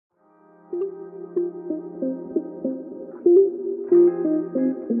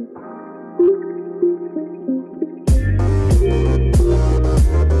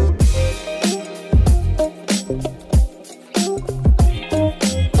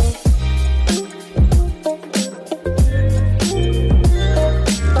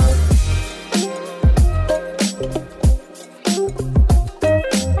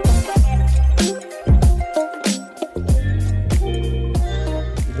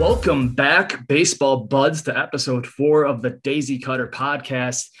Welcome back, baseball buds, to episode 4 of the Daisy Cutter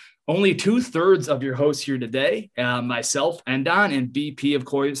podcast. Only 2/3 of your hosts here today, myself, Endon, and BP, of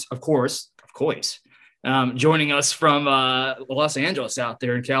course, joining us from Los Angeles out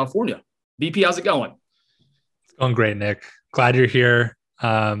there in California. BP, how's it going? It's going great, Nick. Glad you're here.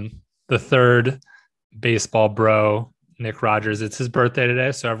 The third baseball bro, Nick Rogers. It's his birthday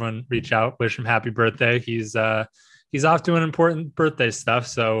today, so everyone reach out, wish him happy birthday. He's off doing important birthday stuff.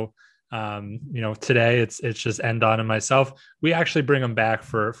 So, today it's just Endon and myself. We actually bring him back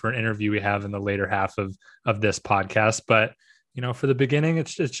for an interview we have in the later half of this podcast. But, for the beginning,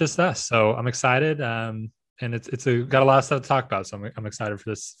 it's just us. So I'm excited. And it's got a lot of stuff to talk about. So I'm excited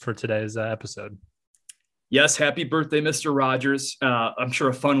for today's episode. Yes. Happy birthday, Mr. Rogers. I'm sure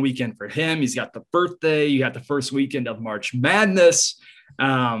a fun weekend for him. He's got the birthday. You got the first weekend of March Madness.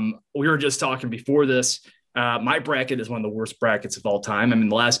 We were just talking before this. My bracket is one of the worst brackets of all time. I'm in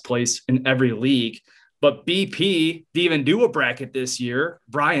the last place in every league, but BP didn't even do a bracket this year.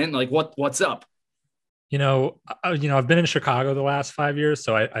 Brian, what's up? I've been in Chicago the last 5 years,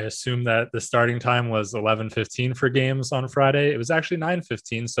 so I assume that the starting time was 11:15 for games on Friday. It was actually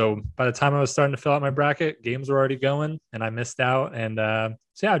 9:15. So by the time I was starting to fill out my bracket, games were already going, and I missed out. And I'm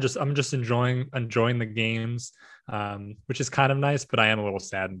just enjoying the games. Which is kind of nice, but I am a little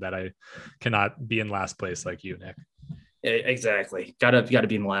saddened that I cannot be in last place like you, Nick. Exactly. Gotta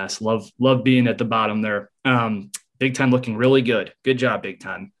be in last. Love being at the bottom there. Big Ten looking really good. Good job, Big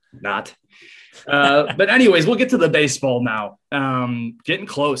Ten. Not. But anyways, we'll get to the baseball now. Getting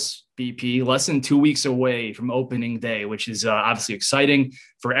close, BP. Less than 2 weeks away from opening day, which is obviously exciting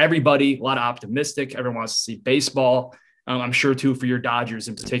for everybody. A lot of optimistic. Everyone wants to see baseball. I'm sure too for your Dodgers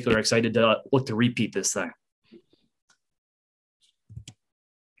in particular. Excited to look to repeat this thing.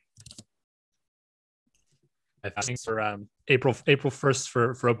 I think for April 1st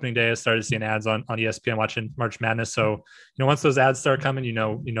for opening day, I started seeing ads on ESPN watching March Madness. So, once those ads start coming,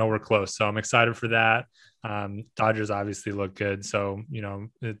 we're close. So I'm excited for that. Dodgers obviously look good. So,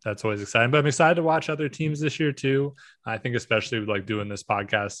 that's always exciting, but I'm excited to watch other teams this year too. I think especially with doing this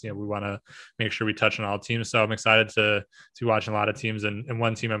podcast, we want to make sure we touch on all teams. So I'm excited to watching a lot of teams and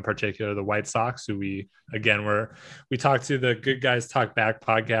one team in particular, the White Sox, who we talked to the Good Guys Talk Back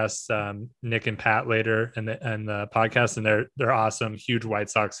podcast, Nick and Pat later in the podcast, and they're awesome, huge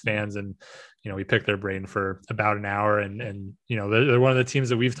White Sox fans. And, we picked their brain for about an hour and they're one of the teams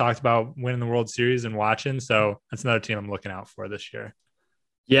that we've talked about winning the World Series and watching. So that's another team I'm looking out for this year.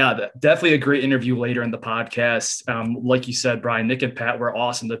 Yeah, definitely a great interview later in the podcast. Like you said, Brian, Nick and Pat were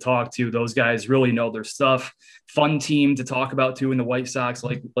awesome to talk to. Those guys really know their stuff. Fun team to talk about too in the White Sox.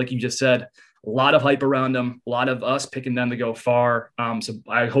 Like you just said, a lot of hype around them, a lot of us picking them to go far. So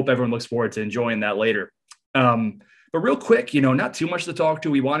I hope everyone looks forward to enjoying that later. But real quick, not too much to talk to.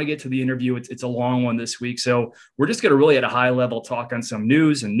 We want to get to the interview. It's a long one this week. So we're just going to really at a high level talk on some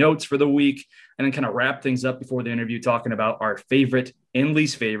news and notes for the week and then kind of wrap things up before the interview talking about our favorite and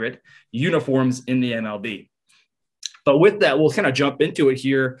least favorite uniforms in the MLB. But with that, we'll kind of jump into it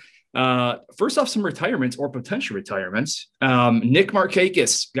here. First off, some retirements or potential retirements. Nick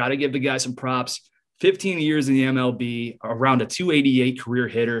Markakis, got to give the guy some props. 15 years in the MLB, around a 288 career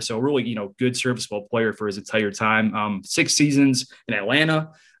hitter. So really, good serviceable player for his entire time. 6 seasons in Atlanta,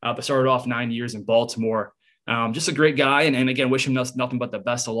 but started off 9 years in Baltimore. Just a great guy. And again, wish him nothing but the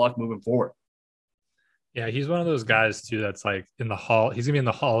best of luck moving forward. Yeah, he's one of those guys too that's in the hall. He's gonna be in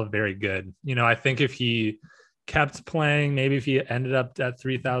the hall of very good. I think if he kept playing, maybe if he ended up at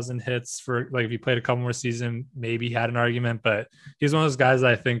 3,000 hits for if he played a couple more seasons, maybe he had an argument. But he's one of those guys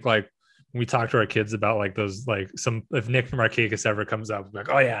that I think when we talk to our kids about if Nick Markakis ever comes up,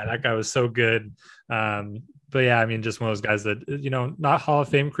 oh yeah, that guy was so good. But yeah, just one of those guys that, not Hall of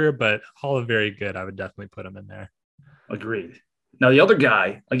Fame career, but Hall of very good. I would definitely put him in there. Agreed. Now, the other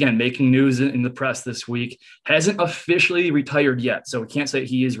guy, again, making news in the press this week, hasn't officially retired yet. So we can't say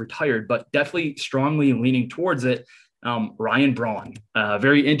he is retired, but definitely strongly leaning towards it. Ryan Braun, a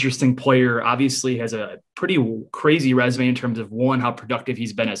very interesting player, obviously has a pretty crazy resume in terms of how productive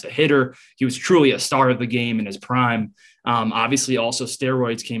he's been as a hitter. He was truly a star of the game in his prime. Obviously also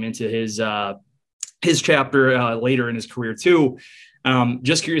steroids came into his chapter later in his career too.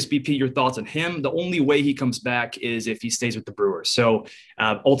 Just curious, BP, your thoughts on him. The only way he comes back is if he stays with the Brewers. So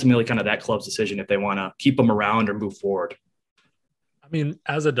ultimately, kind of that club's decision if they want to keep him around or move forward. I mean,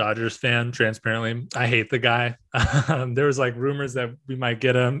 as a Dodgers fan, transparently, I hate the guy. There was like rumors that we might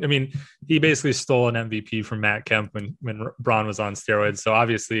get him. I mean, he basically stole an MVP from Matt Kemp when Braun was on steroids. So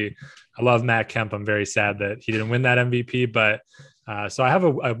obviously, I love Matt Kemp. I'm very sad that he didn't win that MVP, but so I have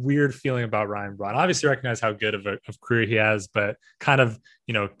a weird feeling about Ryan Braun. Obviously, recognize how good of a career he has, but kind of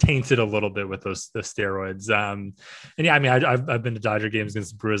tainted a little bit with the steroids. And yeah, I mean, I've been to Dodger games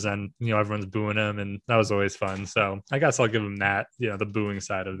against the Brewers, and everyone's booing him, and that was always fun. So I guess I'll give him that. The booing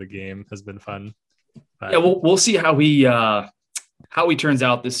side of the game has been fun. But, yeah, we'll see how he turns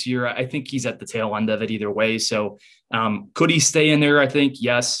out this year. I think he's at the tail end of it either way. So could he stay in there? I think,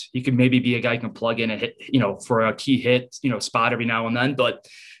 yes, he could maybe be a guy who can plug in and hit, for a key hit, spot every now and then. But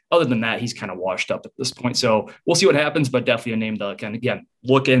other than that, he's kind of washed up at this point. So we'll see what happens, but definitely a name to again,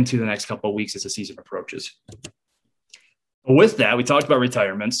 look into the next couple of weeks as the season approaches. With that, we talked about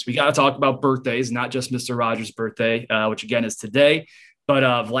retirements. We got to talk about birthdays, not just Mr. Rogers' birthday, which again is today, but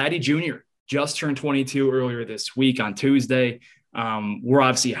Vladdy Jr. just turned 22 earlier this week on Tuesday. We're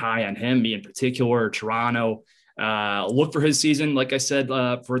obviously high on him, me in particular, Toronto. Look for his season, like I said,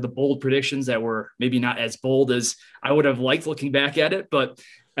 for the bold predictions that were maybe not as bold as I would have liked looking back at it, but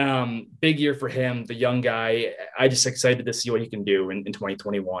big year for him, the young guy. I just excited to see what he can do in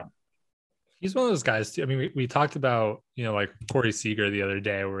 2021. He's one of those guys too. I mean, we talked about, like Corey Seager the other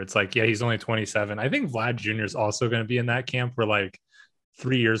day, where it's like, yeah, he's only 27. I think Vlad Jr. is also going to be in that camp where like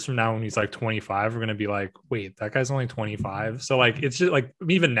 3 years from now, when he's like 25, we're going to be like, wait, that guy's only 25. So like, it's just like,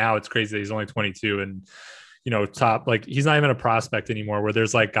 even now it's crazy that he's only 22 and, top, like he's not even a prospect anymore, where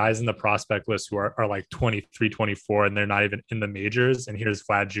there's like guys in the prospect list who are like 23, 24, and they're not even in the majors. And here's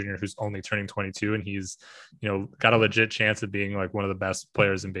Vlad Jr., who's only turning 22. And he's, got a legit chance of being like one of the best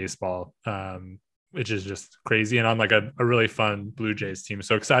players in baseball, which is just crazy. And on like a really fun Blue Jays team.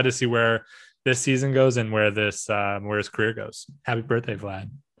 So excited to see where this season goes and where his career goes. Happy birthday, Vlad.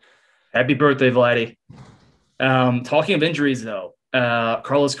 Happy birthday, Vladdy. Talking of injuries though,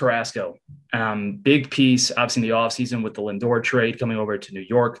 Carlos Carrasco, big piece, obviously in the offseason with the Lindor trade coming over to New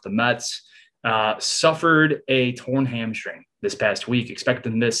York, the Mets, suffered a torn hamstring this past week,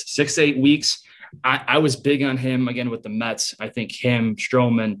 expected to miss 6 to 8 weeks. I was big on him again with the Mets. I think him,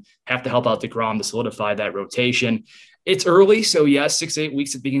 Stroman have to help out DeGrom to solidify that rotation. It's early, so yes, 6 to 8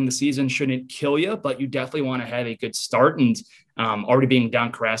 weeks at the beginning of the season shouldn't kill you, but you definitely want to have a good start. And already being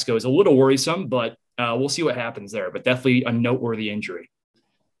down Carrasco is a little worrisome, but we'll see what happens there. But definitely a noteworthy injury.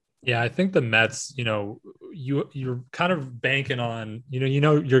 Yeah, I think the Mets, you're kind of banking on,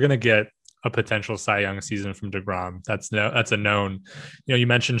 you're going to get a potential Cy Young season from DeGrom. That's a known. You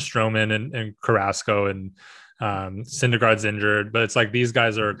mentioned Stroman and Carrasco and Syndergaard's injured, but it's like these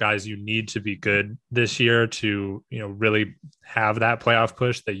guys are guys you need to be good this year to really have that playoff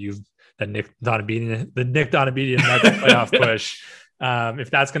push that Nick Donabedian Mets playoff push. If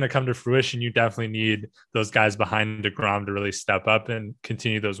that's going to come to fruition, you definitely need those guys behind DeGrom to really step up and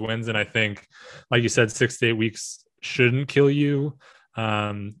continue those wins. And I think, like you said, 6 to 8 weeks shouldn't kill you.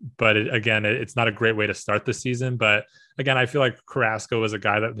 But it's not a great way to start the season. But again, I feel like Carrasco was a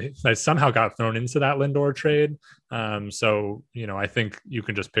guy that somehow got thrown into that Lindor trade. So, I think you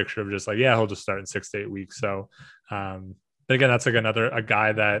can just picture of just like, yeah, he'll just start in 6 to 8 weeks. So, but again, that's like a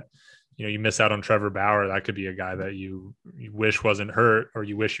guy that, you miss out on Trevor Bauer. That could be a guy that you wish wasn't hurt, or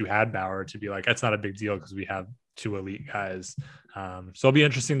you wish you had Bauer to be like, that's not a big deal because we have 2 elite guys. So it'll be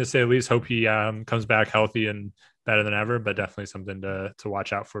interesting to say at least. Hope he comes back healthy and better than ever, but definitely something to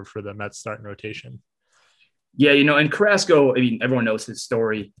watch out for the Mets starting rotation. Yeah, and Carrasco, I mean, everyone knows his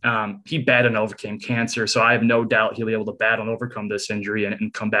story. He battled and overcame cancer, so I have no doubt he'll be able to battle and overcome this injury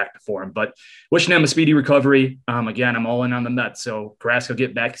and come back for him. But wishing him a speedy recovery. Again, I'm all in on the Mets, so Carrasco,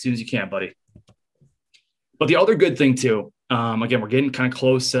 get back as soon as you can, buddy. But the other good thing, too, again, we're getting kind of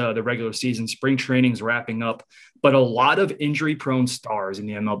close to the regular season. Spring training's wrapping up, but a lot of injury-prone stars in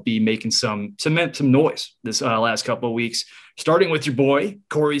the MLB making some noise this last couple of weeks, starting with your boy,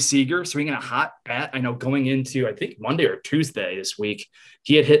 Corey Seager, swinging a hot bat. I know going into, I think, Monday or Tuesday this week,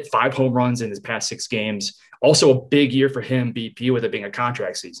 he had hit 5 home runs in his past 6 games. Also a big year for him, BP, with it being a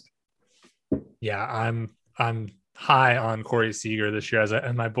contract season. Yeah, I'm high on Corey Seager this year.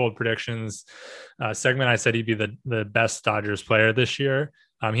 In my bold predictions segment, I said he'd be the best Dodgers player this year.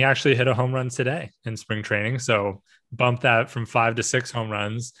 He actually hit a home run today in spring training, so bumped that from 5 to 6 home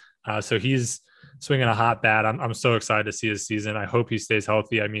runs. So he's swinging a hot bat. I'm so excited to see his season. I hope he stays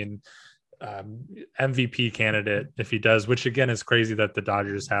healthy. I mean, MVP candidate if he does, which again is crazy that the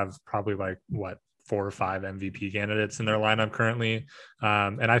Dodgers have probably like 4 or 5 MVP candidates in their lineup currently.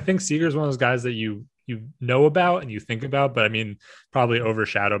 And I think Seager is one of those guys that you know about and you think about, but I mean, probably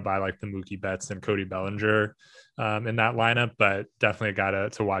overshadowed by like the Mookie Betts and Cody Bellinger in that lineup, but definitely a guy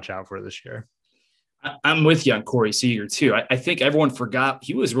to watch out for this year. I'm with you on Corey Seager too. I think everyone forgot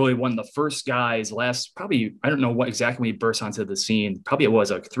he was really one of the first guys last, probably, I don't know what exactly when he burst onto the scene. Probably it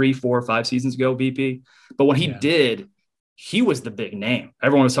was like 3, 4, 5 seasons ago, BP. But when he did, he was the big name.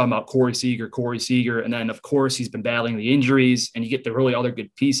 Everyone was talking about Corey Seager. And then of course he's been battling the injuries, and you get the really other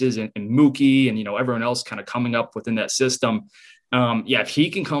good pieces and Mookie and, everyone else kind of coming up within that system. If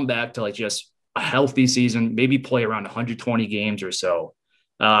he can come back to like just a healthy season, maybe play around 120 games or so,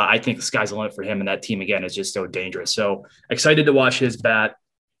 I think the sky's the limit for him, and that team again is just so dangerous. So excited to watch his bat.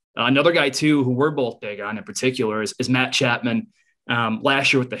 Another guy too, who we're both big on in particular, is Matt Chapman.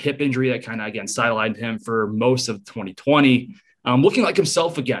 Last year with the hip injury that kind of again sidelined him for most of 2020, looking like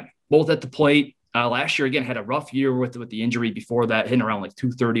himself again, both at the plate. Last year again had a rough year with the injury before that, hitting around like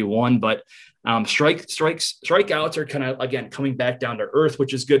 231. But strikeouts are kind of again coming back down to earth,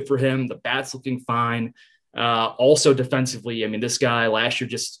 which is good for him. The bat's looking fine. Also defensively, I mean, this guy last year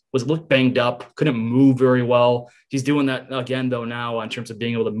just looked banged up, couldn't move very well. He's doing that again though now in terms of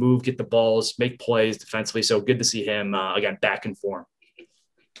being able to move, get the balls, make plays defensively. So good to see him again back in form.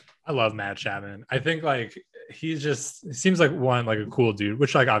 I love Matt Chapman. I think like he seems like a cool dude,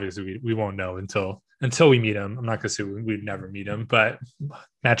 which like obviously we won't know until we meet him. I'm not gonna say we'd never meet him, but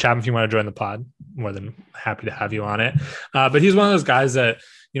Matt Chapman, if you want to join the pod, more than happy to have you on it. But he's one of those guys that,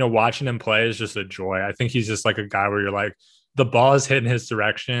 watching him play is just a joy. I think he's just like a guy where you're like, the ball is hitting his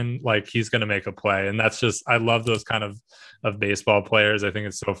direction, like he's going to make a play. And that's just, I love those kind of baseball players. I think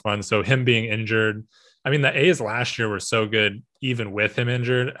it's so fun. So him being injured, I mean, the A's last year were so good, even with him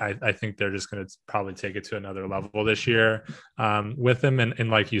injured. I think they're just going to probably take it to another level this year with him. And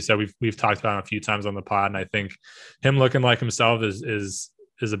like you said, we've talked about him a few times on the pod. And I think him looking like himself is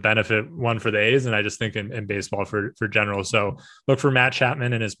a benefit, one for the A's, and I just think in baseball for general. So look for Matt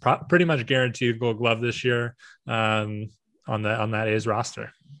Chapman and his pretty much guaranteed Gold Glove this year on that A's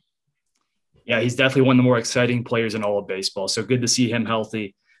roster. Yeah, he's definitely one of the more exciting players in all of baseball. So good to see him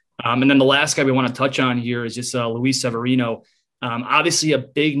healthy. And then the last guy we want to touch on here is just Luis Severino. Obviously a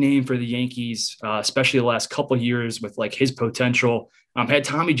big name for the Yankees, especially the last couple of years with like his potential. Had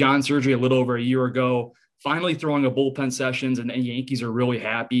Tommy John surgery a little over a year ago. Finally throwing a bullpen sessions, and Yankees are really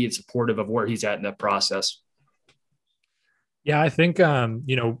happy and supportive of where he's at in that process. Yeah, I think,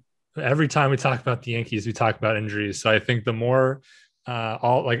 every time we talk about the Yankees, we talk about injuries. So I think the more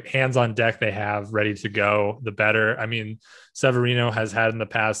all like hands on deck they have ready to go, the better. I mean, Severino has had in the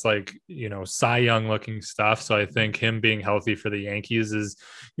past, like, Cy Young looking stuff. So I think him being healthy for the Yankees is,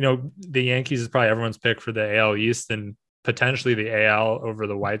 the Yankees is probably everyone's pick for the AL East and potentially the AL over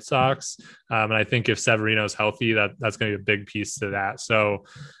the White Sox. And I think if Severino's healthy, that's going to be a big piece to that. So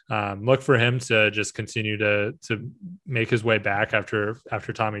look for him to just continue to make his way back after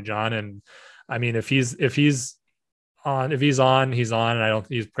Tommy John. And I mean, if he's on, he's on, and I don't,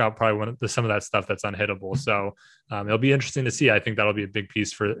 he's probably one of some of that stuff that's unhittable. So it'll be interesting to see. I think that'll be a big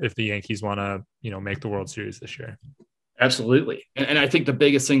piece for if the Yankees want to, make the World Series this year. Absolutely. And I think the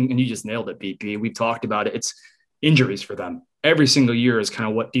biggest thing, and you just nailed it, BP, we've talked about it, it's injuries for them. Every single year is kind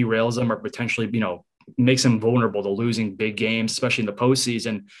of what derails them or potentially, makes them vulnerable to losing big games, especially in the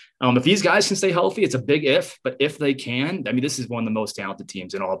postseason. If these guys can stay healthy, it's a big if, but if they can, I mean, this is one of the most talented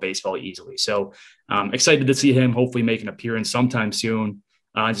teams in all of baseball easily. So excited to see him hopefully make an appearance sometime soon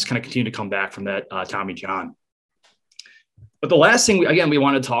and just kind of continue to come back from that Tommy John. But the last thing, we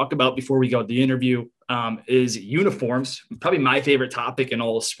want to talk about before we go to the interview is uniforms, probably my favorite topic in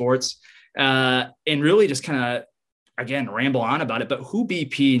all of sports. And really just kind of, again, ramble on about it, but who,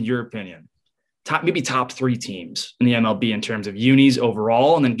 BP, in your opinion, top 3 teams in the MLB in terms of unis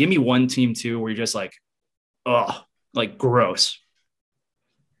overall? And then give me one team too, where you're just like, oh, like gross.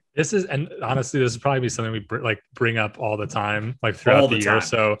 And honestly, this would probably be something we bring up all the time, like throughout the year.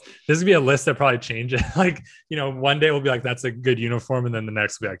 So this would be a list that probably changes. Like, one day we'll be like, that's a good uniform. And then the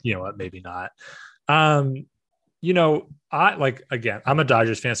next will be like, you know what, maybe not. I'm a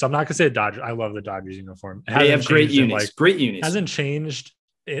Dodgers fan, so I'm not gonna say Dodgers. I love the Dodgers uniform. They have great unis. Great unis. Hasn't changed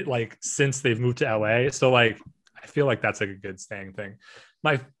it since they've moved to LA. So I feel like that's a good staying thing.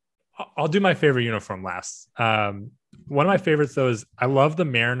 I'll do my favorite uniform last. One of my favorites though is I love the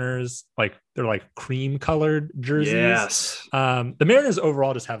Mariners. They're cream colored jerseys. Yes. The Mariners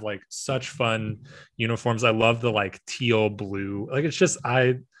overall just have such fun uniforms. I love the teal blue. It's just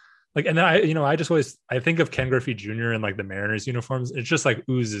and then I just always think of Ken Griffey Jr. and the Mariners uniforms. It's just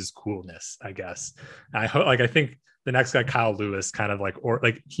oozes coolness, I guess. I think the next guy, Kyle Lewis, kind of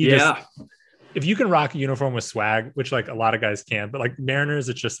if you can rock a uniform with swag, which like a lot of guys can, but like Mariners,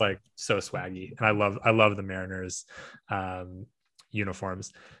 it's just like so swaggy. And I love the Mariners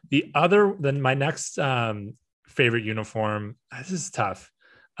uniforms. Then my next favorite uniform, this is tough.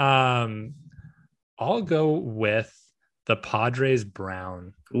 I'll go with the Padres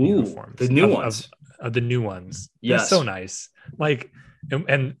brown uniforms. The new ones. Of the new ones. Yes. They're so nice. Like,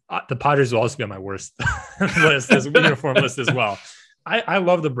 and the Padres will also be on my worst list as uniform list as well. I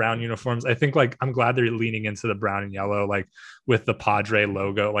love the brown uniforms. I think like I'm glad they're leaning into the brown and yellow, like with the Padre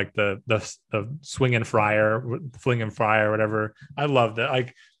logo, like the swing and fling and fryer, whatever. I love that.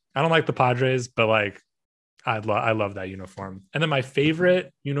 Like, I don't like the Padres, but like I love that uniform. And then my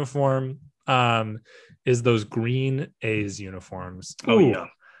favorite uniform is those green A's uniforms. Oh yeah.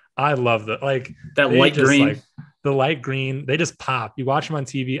 I love that. Like that light green. Like, the light green, they just pop. You watch them on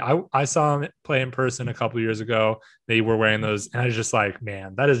TV. I saw them play in person a couple of years ago. They were wearing those, and I was just like,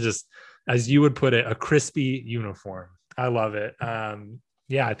 man, that is just, as you would put it, a crispy uniform. I love it.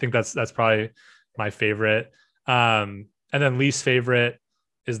 Yeah, I think that's probably my favorite. And then least favorite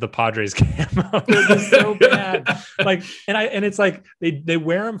is the Padres camo. They're just so bad. Like, and it's like they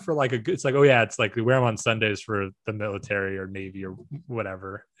wear them for like it's like, oh yeah, it's like they wear them on Sundays for the military or Navy or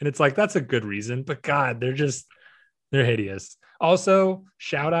whatever. And it's like, that's a good reason, but God, they're hideous. Also,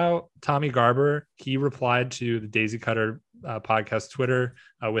 shout out Tommy Garber. He replied to the Daisy Cutter podcast Twitter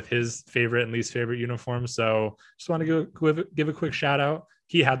with his favorite and least favorite uniform. So just want to give a quick shout out.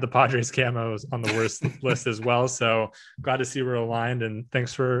 He had the Padres camos on the worst list as well. So glad to see we're aligned, and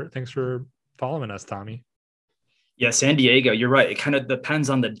thanks for following us, Tommy. Yeah, San Diego, you're right. It kind of depends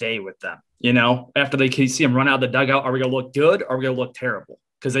on the day with them. You know, after they see them run out of the dugout, are we going to look good or are we going to look terrible?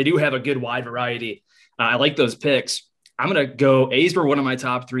 Because they do have a good wide variety. I like those picks. I'm going to go A's were one of my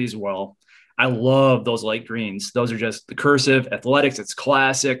top three as well. I love those light greens. Those are just the cursive athletics. It's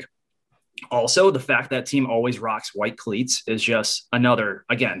classic. Also, the fact that team always rocks white cleats is just another,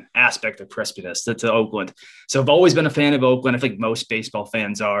 again, aspect of crispiness to Oakland. So I've always been a fan of Oakland. I think most baseball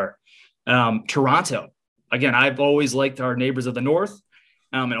fans are. Toronto. Again, I've always liked our neighbors of the North.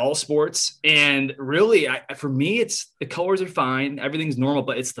 In all sports. And really, for me, it's the colors are fine. Everything's normal,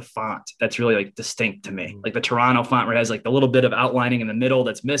 but it's the font that's really like distinct to me. Like the Toronto font where it has like the little bit of outlining in the middle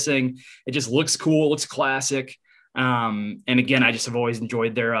that's missing. It just looks cool. It looks classic. And again, I just have always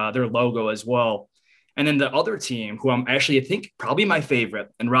enjoyed their logo as well. And then the other team who I think probably my favorite,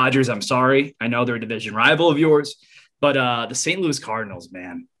 and Rogers, I'm sorry. I know they're a division rival of yours, but the St. Louis Cardinals,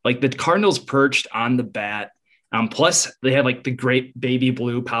 man, like the Cardinals perched on the bat. Plus, they have like the great baby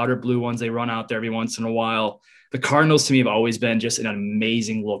blue, powder blue ones they run out there every once in a while. The Cardinals, to me, have always been just an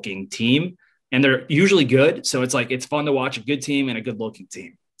amazing looking team, and they're usually good. So it's like it's fun to watch a good team and a good looking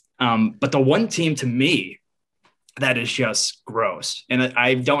team. But the one team to me that is just gross, and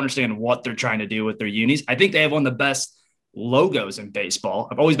I don't understand what they're trying to do with their unis. I think they have one of the best logos in baseball.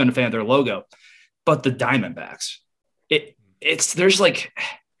 I've always been a fan of their logo, but the Diamondbacks, there's like.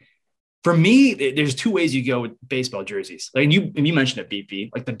 For me, there's two ways you go with baseball jerseys. Like you mentioned it, BP,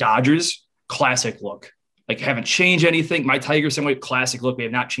 like the Dodgers, classic look. Like haven't changed anything. My Tigers, same way, classic look. We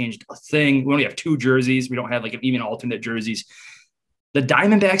have not changed a thing. We only have 2 jerseys. We don't have like even alternate jerseys. The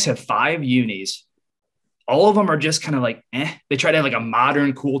Diamondbacks have 5 unis. All of them are just kind of like, They try to have like a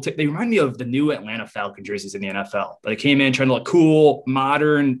modern, cool. They remind me of the new Atlanta Falcon jerseys in the NFL. But they came in trying to look cool,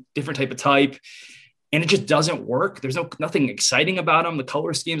 modern, different type. And it just doesn't work. There's nothing exciting about them. The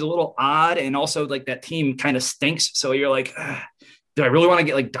color scheme's a little odd. And also like that team kind of stinks. So you're like, do I really want to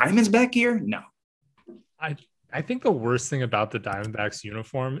get like diamonds back here? No. I think the worst thing about the Diamondbacks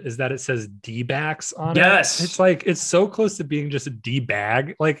uniform is that it says D-backs on it. Yes. It's like, it's so close to being just a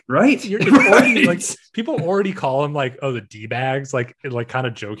D-bag. Like, right. Already, like people already call them like, oh, the D-bags, like kind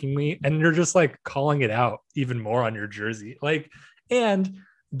of jokingly. And you're just like calling it out even more on your jersey. Like, and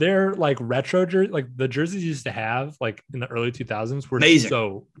they're like retro jersey, like the jerseys used to have like in the early 2000s were amazing.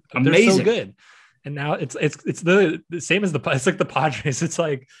 They're so good. And now it's the same as it's like the Padres. It's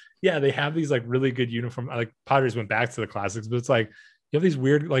like, yeah, they have these like really good uniform. Like Padres went back to the classics, but it's like you have these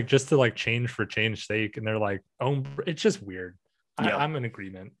weird, like just to like change for change sake. And they're like, oh, it's just weird. Yeah. I'm in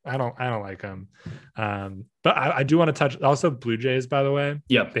agreement. I don't like them. But I do want to touch also Blue Jays, by the way.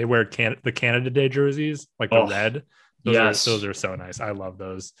 Yeah. They wear the Canada Day jerseys, like the red. Those are so nice. I love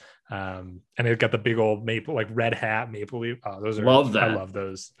those. And they've got the big old maple, like red hat, maple leaf. Oh, love that. I love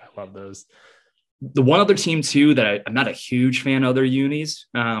those. The one other team too that I'm not a huge fan of their unis,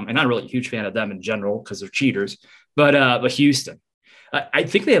 and not really a huge fan of them in general because they're cheaters. But Houston, I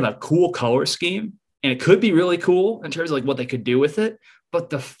think they have a cool color scheme, and it could be really cool in terms of like what they could do with it. But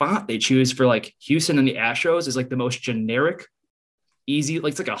the font they choose for like Houston and the Astros is like the most generic easy.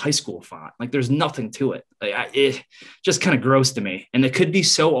 Like it's like a high school font. Like there's nothing to it. Like it just kind of gross to me. And it could be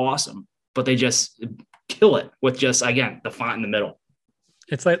so awesome, but they just kill it with just, again, the font in the middle.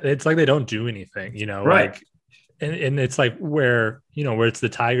 It's like they don't do anything, Right. like, and it's like where it's the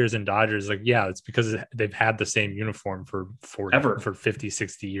Tigers and Dodgers, like, yeah, it's because they've had the same uniform for 50,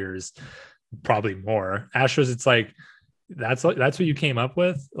 60 years, probably more. Astros, it's like that's what you came up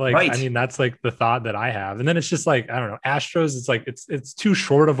with. Like, Right. I mean, that's like the thought that I have. And then it's just like, I don't know, Astros, it's like it's too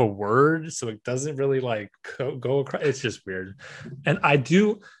short of a word, so it doesn't really like go across. It's just weird. And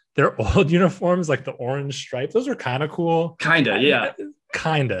their old uniforms, like the orange stripe, those are kind of cool. Yeah.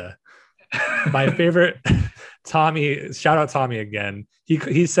 Kinda. My favorite, Tommy, shout out Tommy again.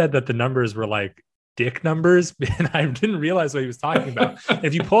 He said that the numbers were like dick numbers, and I didn't realize what he was talking about.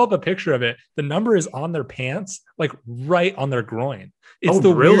 If you pull up a picture of it, the number is on their pants, like right on their groin. It's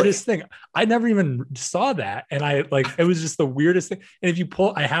weirdest thing. I never even saw that. And it was just the weirdest thing. And if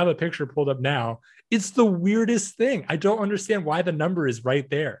I have a picture pulled up now, it's the weirdest thing. I don't understand why the number is right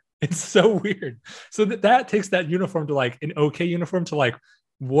there. It's so weird. So that takes that uniform to like an okay uniform to like,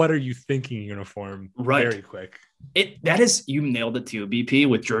 what are you thinking uniform? Right. Very quick. You nailed it too, BP,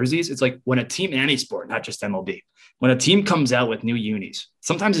 with jerseys. It's like when a team in any sport, not just MLB, when a team comes out with new unis,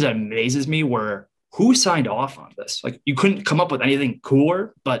 sometimes it amazes me who signed off on this. Like you couldn't come up with anything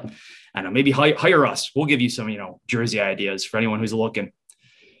cooler, but I don't know, maybe hire us. We'll give you some, jersey ideas for anyone who's looking.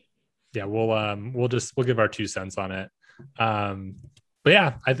 Yeah. We'll give our 2 cents on it. But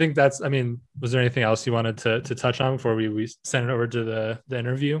yeah, I think was there anything else you wanted to touch on before we send it over to the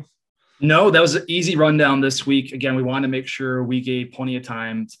interview? No, that was an easy rundown this week. Again, we wanted to make sure we gave plenty of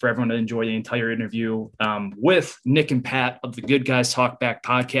time for everyone to enjoy the entire interview with Nick and Pat of the Good Guys Talk Back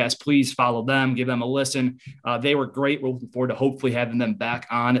podcast. Please follow them, give them a listen. They were great. We're looking forward to hopefully having them back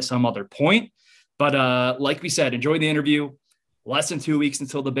on at some other point. But like we said, enjoy the interview. Less than 2 weeks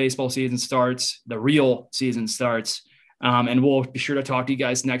until the baseball season starts, the real season starts. And we'll be sure to talk to you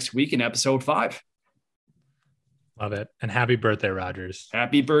guys next week in episode 5. Love it. And happy birthday, Rogers.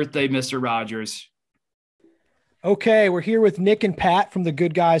 Happy birthday, Mr. Rogers. Okay, we're here with Nick and Pat from the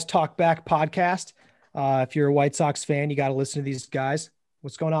Good Guys Talk Back podcast. If you're a White Sox fan, you got to listen to these guys.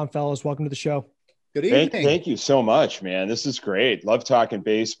 What's going on, fellas? Welcome to the show. Good evening. Thank you so much, man. This is great. Love talking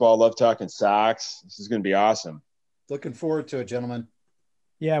baseball. Love talking Sox. This is going to be awesome. Looking forward to it, gentlemen.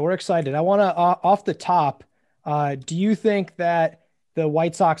 Yeah, we're excited. I want to, off the top, do you think that the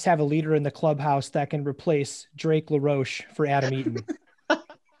White Sox have a leader in the clubhouse that can replace Drake LaRoche for Adam Eaton?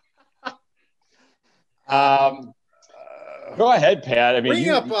 Go ahead, Pat. I mean, bring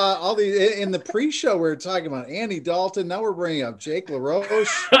up all the in the pre-show we were talking about Andy Dalton. Now we're bringing up Jake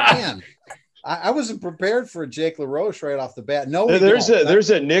LaRoche. Man, I wasn't prepared for Jake LaRoche right off the bat. No, there's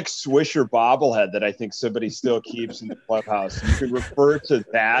a Nick Swisher bobblehead that I think somebody still keeps in the clubhouse. You can refer to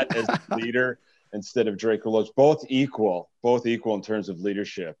that as the leader instead of Drake LaRoche. Both equal in terms of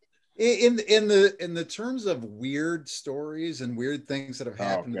leadership. In the terms of weird stories and weird things that have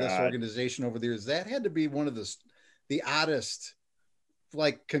happened to this organization over the years, that had to be one of the oddest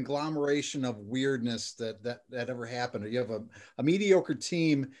like conglomeration of weirdness that ever happened. You have a mediocre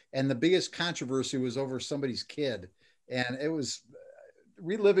team, and the biggest controversy was over somebody's kid, and it was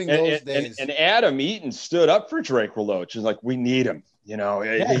reliving those days. And Adam Eaton stood up for Drake LaRoche and like, we need him.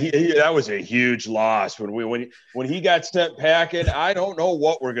 That was a huge loss when he got sent packing. I don't know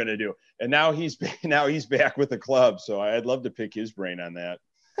what we're gonna do. And now he's back with the club. So I'd love to pick his brain on that.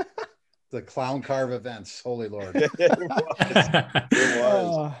 The clown carve events, holy Lord. It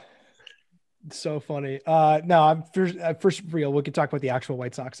was. So funny. No, I'm first real. We can talk about the actual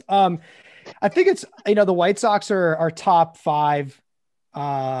White Sox. I think it's, the White Sox are top 5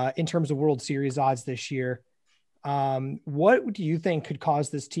 in terms of World Series odds this year. What do you think could cause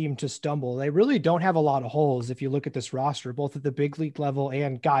this team to stumble? They really don't have a lot of holes if you look at this roster, both at the big league level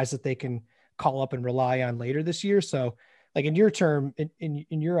and guys that they can call up and rely on later this year. So, like in your term, in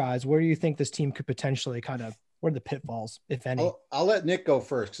your eyes, where do you think this team could potentially what are the pitfalls, if any? I'll let Nick go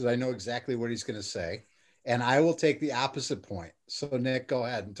first because I know exactly what he's going to say, and I will take the opposite point. So Nick, go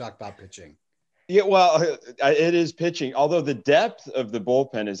ahead and talk about pitching. Yeah, well, it is pitching, although the depth of the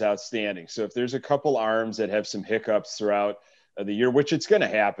bullpen is outstanding. So if there's a couple arms that have some hiccups throughout the year, which it's going to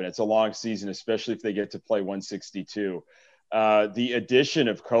happen, it's a long season, especially if they get to play 162. The addition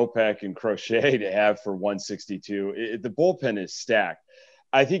of Kopech and Crochet to have for 162, the bullpen is stacked.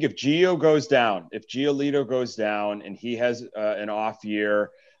 I think if Giolito goes down and he has an off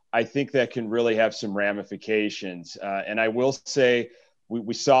year, I think that can really have some ramifications. And I will say,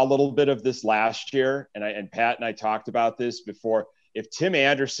 we saw a little bit of this last year, and Pat and I talked about this before. If Tim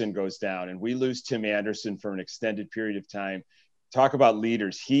Anderson goes down and we lose Tim Anderson for an extended period of time, talk about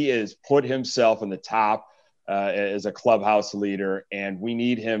leaders. He has put himself in the top as a clubhouse leader, and we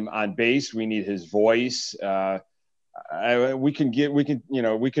need him on base. We need his voice. We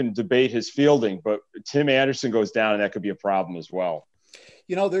can debate his fielding, but Tim Anderson goes down, and that could be a problem as well.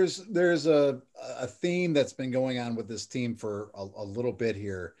 There's a theme that's been going on with this team for a little bit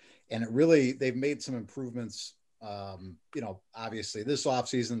here, and they've made some improvements. Obviously this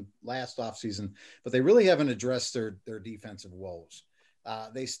offseason, last offseason, but they really haven't addressed their defensive woes.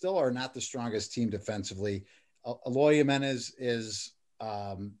 They still are not the strongest team defensively. Eloy Jimenez is,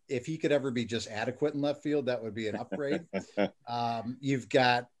 if he could ever be just adequate in left field, that would be an upgrade. You've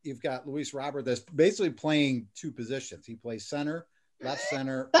got Luis Robert that's basically playing two positions. He plays center, left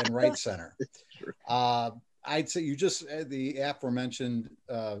center, and right center. I'd say the aforementioned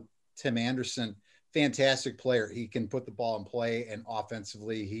Tim Anderson, fantastic player. He can put the ball in play, and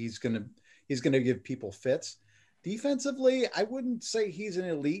offensively, he's gonna give people fits. Defensively, I wouldn't say he's an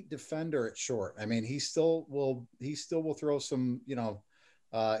elite defender at short. I mean, he still will throw some,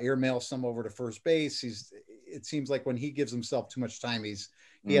 airmail some over to first base. It seems like when he gives himself too much time,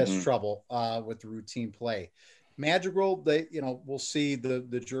 he has trouble with the routine play. Madrigal, we'll see.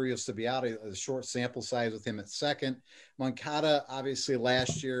 The jury will still be out. A short sample size with him at second. Moncada, obviously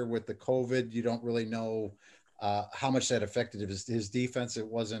last year with the COVID, you don't really know how much that affected his defense. It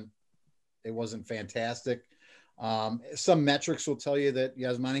wasn't fantastic. Some metrics will tell you that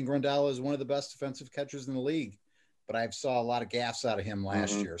Yasmani Grandal is one of the best defensive catchers in the league, but I saw a lot of gaffes out of him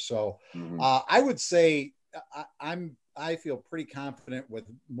last year. So I would say I feel pretty confident with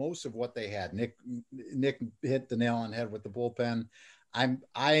most of what they had. Nick hit the nail on the head with the bullpen. I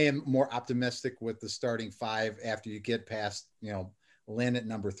am more optimistic with the starting five after you get past, Lynn at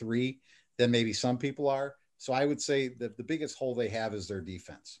number 3 than maybe some people are. So I would say that the biggest hole they have is their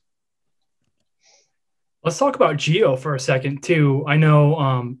defense. Let's talk about Gio for a second too. I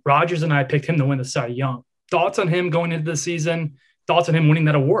know Rogers and I picked him to win the Cy Young. Thoughts on him going into the season? Thoughts on him winning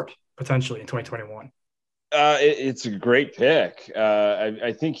that award potentially in 2021? It's a great pick.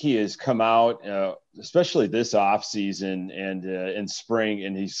 I think he has come out, especially this offseason and in spring,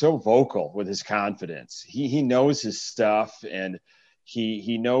 and he's so vocal with his confidence. He knows his stuff, and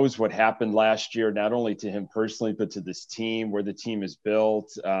he knows what happened last year, not only to him personally, but to this team, where the team is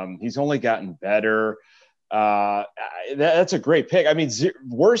built. He's only gotten better. That's a great pick. I mean,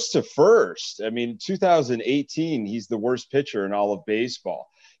 worst to first. I mean, 2018, he's the worst pitcher in all of baseball.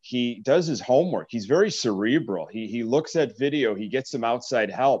 He does his homework. He's very cerebral. He looks at video. He gets some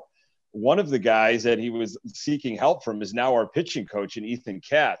outside help. One of the guys that he was seeking help from is now our pitching coach in Ethan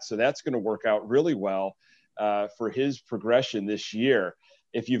Katz. So that's going to work out really well for his progression this year.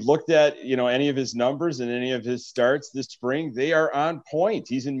 If you've looked at, any of his numbers and any of his starts this spring, they are on point.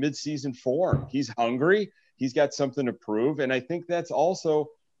 He's in midseason form. He's hungry. He's got something to prove. And I think that's also,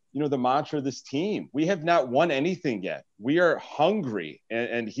 the mantra of this team. We have not won anything yet. We are hungry,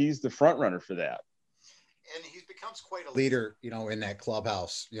 and he's the front runner for that. And he becomes quite a leader, in that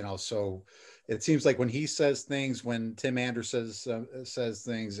clubhouse, so it seems like when he says things, when Tim Anderson says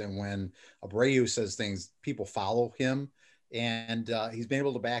things, and when Abreu says things, people follow him, and he's been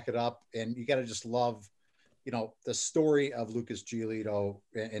able to back it up. And you got to just love, the story of Lucas Giolito,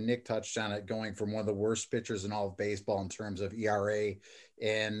 and Nick touched on it, going from one of the worst pitchers in all of baseball in terms of ERA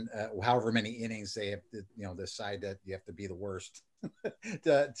and however many innings they have to, decide that you have to be the worst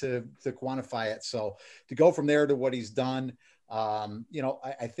to quantify it. So to go from there to what he's done,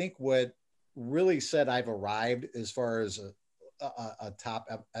 I think what really said I've arrived as far as a top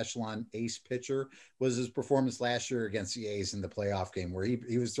echelon ace pitcher was his performance last year against the A's in the playoff game, where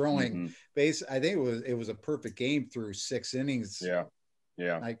he was throwing base. I think it was a perfect game through 6 innings.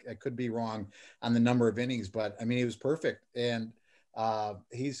 Yeah. I could be wrong on the number of innings, but I mean, he was perfect. And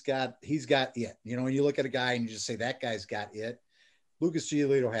he's got it, when you look at a guy and you just say that guy's got it. Lucas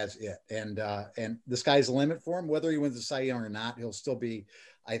Giolito has it. And the sky's the limit for him, whether he wins the Cy Young or not. He'll still be,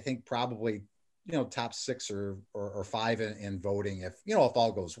 I think, probably, top 6 or 5 in voting if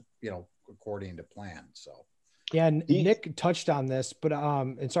all goes, according to plan. So. Yeah, and Nick touched on this, but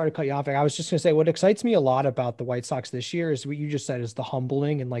and sorry to cut you off. I was just gonna say what excites me a lot about the White Sox this year is what you just said, is the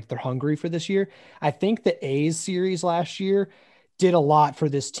humbling and like they're hungry for this year. I think the A's series last year did a lot for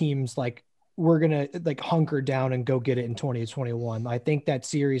this team's like, we're gonna like hunker down and go get it in 2021. I think that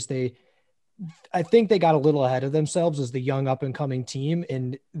series I think they got a little ahead of themselves as the young up and coming team,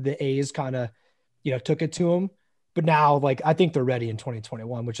 and the A's kind of took it to them. But now, like, I think they're ready in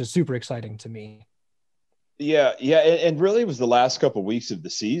 2021, which is super exciting to me. And really it was the last couple of weeks of the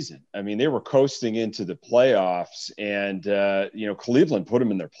season. I mean, they were coasting into the playoffs, and Cleveland put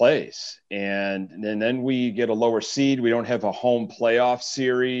them in their place, and then we get a lower seed. We don't have a home playoff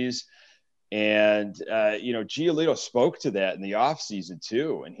series, and Giolito spoke to that in the offseason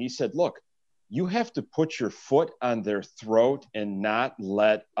too, and he said, look, you have to put your foot on their throat and not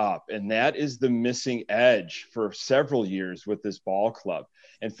let up. And that is the missing edge for several years with this ball club.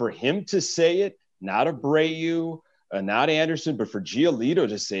 And for him to say it, not Abreu, not Anderson, but for Giolito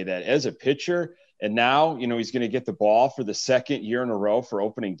to say that as a pitcher, and now, he's going to get the ball for the second year in a row for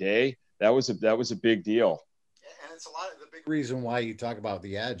opening day. That was a big deal. And it's a lot of the big reason why you talk about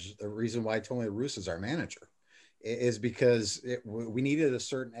the edge. The reason why Tony La Russa is our manager is because we needed a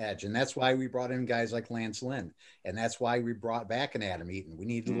certain edge. And that's why we brought in guys like Lance Lynn. And that's why we brought back an Adam Eaton. We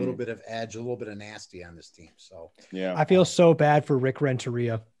need a little bit of edge, a little bit of nasty on this team. So, yeah, I feel so bad for Rick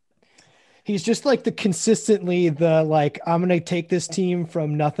Renteria. He's just like I'm going to take this team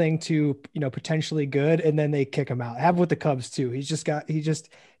from nothing to, potentially good. And then they kick him out. Have with the Cubs too. He just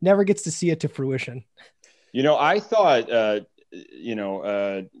never gets to see it to fruition. I thought,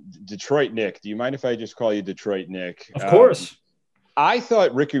 Detroit Nick, do you mind if I just call you Detroit Nick? Of course. I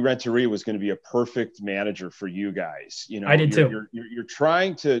thought Ricky Renteria was going to be a perfect manager for you guys. I did too. You're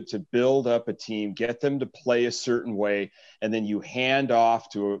trying to build up a team, get them to play a certain way, and then you hand off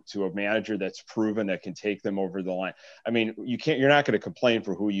to a manager that's proven that can take them over the line. I mean, you're not going to complain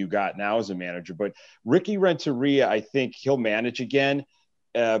for who you got now as a manager, but Ricky Renteria, I think he'll manage again.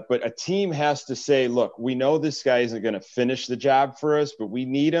 But a team has to say, look, we know this guy isn't going to finish the job for us, but we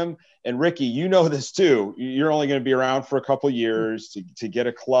need him. And Ricky, you know this too. You're only going to be around for a couple of years to get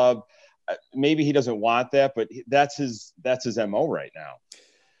a club. Maybe he doesn't want that, but that's his MO right now.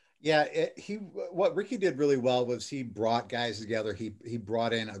 Yeah, what Ricky did really well was he brought guys together. He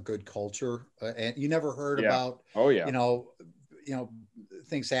brought in a good culture, and you never heard about. Oh yeah.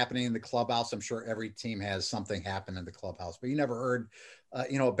 Things happening in the clubhouse. I'm sure every team has something happen in the clubhouse, but you never heard,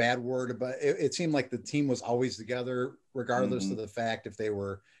 a bad word. But it seemed like the team was always together, regardless of the fact if they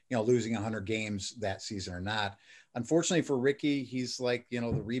were, losing 100 games that season or not. Unfortunately for Ricky, he's like, the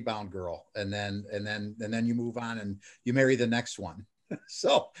rebound girl, and then you move on and you marry the next one.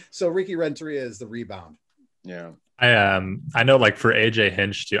 So Ricky Renteria is the rebound. Yeah. I know, like, for AJ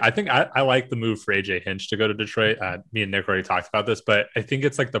Hinch too. I think I like the move for AJ Hinch to go to Detroit. Me and Nick already talked about this, but I think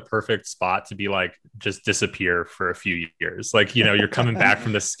it's like the perfect spot to be like, just disappear for a few years. Like, you're coming back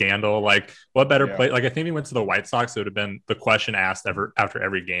from the scandal. Like, what better play? Like, I think he went to the White Sox. It would have been the question asked after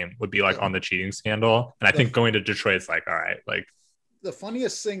every game would be like on the cheating scandal. And I think going to Detroit, it's like, all right, like. The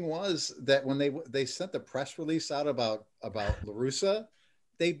funniest thing was that when they sent the press release out about La Russa,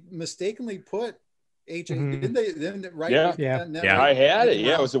 they mistakenly put AJ, didn't they? Right? Yeah. I had it.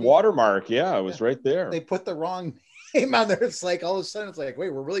 Yeah, it was a watermark. Yeah, it was right there. They put the wrong name on there. It's like all of a sudden, it's like,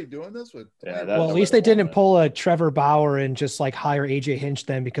 wait, we're really doing this with? Well, at least they didn't pull a Trevor Bauer and just like hire AJ Hinch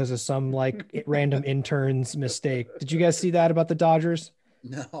then because of some like random intern's mistake. Did you guys see that about the Dodgers?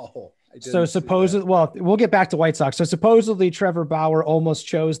 No. So supposedly, well, we'll get back to White Sox. So supposedly Trevor Bauer almost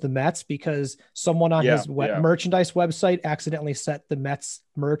chose the Mets because someone on his merchandise website accidentally set the Mets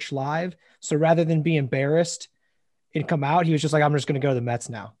merch live. So rather than be embarrassed and come out, he was just like, I'm just going to go to the Mets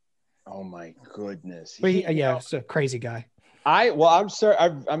now. Oh my goodness. But it's a crazy guy. I'm sorry.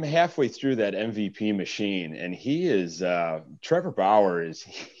 I'm halfway through that MVP machine, and he is Trevor Bauer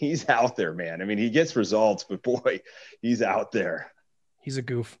he's out there, man. I mean, he gets results, but boy, he's out there. He's a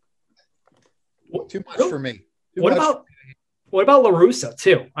goof. Too much for me. What about La Russa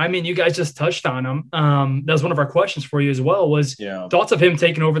too? I mean, you guys just touched on him. That was one of our questions for you as well. Was thoughts of him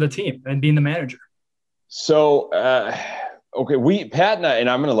taking over the team and being the manager? So, okay, Pat and I, and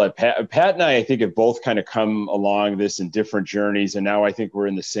I'm going to let Pat and I think have both kind of come along this in different journeys, and now I think we're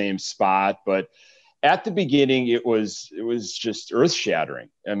in the same spot. But at the beginning, it was just earth shattering.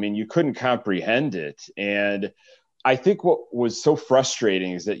 I mean, you couldn't comprehend it, and I think what was so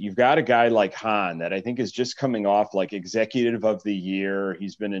frustrating is that you've got a guy like Hahn that I think is just coming off like executive of the year.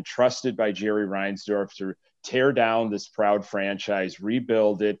 He's been entrusted by Jerry Reinsdorf to tear down this proud franchise,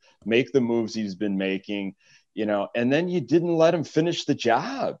 rebuild it, make the moves he's been making, and then you didn't let him finish the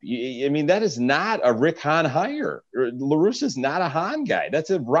job. I mean, that is not a Rick Hahn hire. La Russa is not a Hahn guy.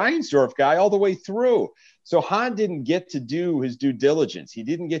 That's a Reinsdorf guy all the way through. So Hahn didn't get to do his due diligence. He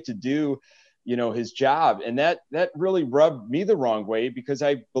didn't get to do his job. And that really rubbed me the wrong way because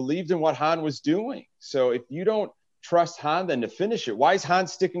I believed in what Hahn was doing. So if you don't trust Hahn then to finish it, why is Hahn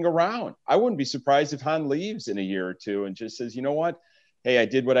sticking around? I wouldn't be surprised if Hahn leaves in a year or two and just says, you know what, hey, I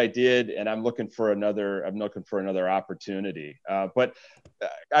did what I did, and I'm looking for another opportunity. But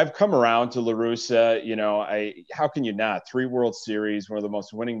I've come around to La Russa. How can you not? 3 World Series, one of the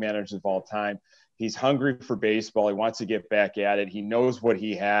most winning managers of all time. He's hungry for baseball. He wants to get back at it. He knows what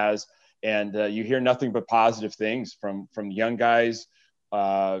he has. And you hear nothing but positive things from young guys,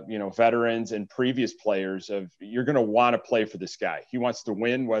 veterans and previous players of you're going to want to play for this guy. He wants to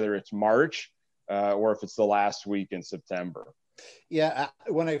win, whether it's March or if it's the last week in September. Yeah.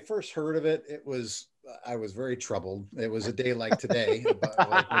 When I first heard of it, I was very troubled. It was a day like today, with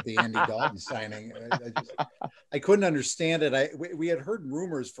the Andy Dalton signing. I couldn't understand it. We had heard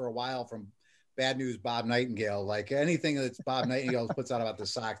rumors for a while from Bad News Bob Nightingale, like anything that Bob Nightingale puts out about the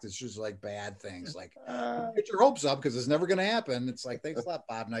Sox, it's just like bad things. Like, get your hopes up because it's never going to happen. It's like, thanks a lot,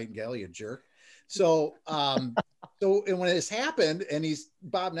 Bob Nightingale, you jerk. So, and when this happened, and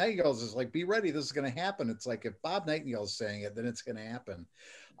Bob Nightingale's is like, be ready, this is going to happen. It's like, if Bob Nightingale's saying it, then it's going to happen.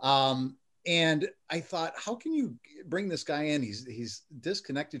 And I thought, how can you bring this guy in? He's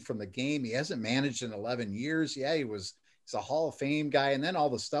disconnected from the game. He hasn't managed in 11 years. Yeah, he's a Hall of Fame guy. And then all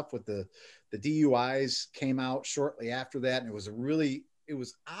the stuff with the DUIs came out shortly after that. And it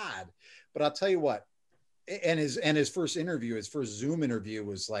was odd, but I'll tell you what, and his first Zoom interview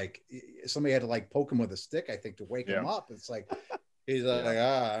was like, somebody had to like poke him with a stick, I think, to wake him up. It's like, he's like,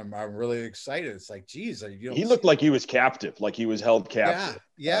 I'm really excited. It's like, geez, he looked like he was captive, like he was held captive.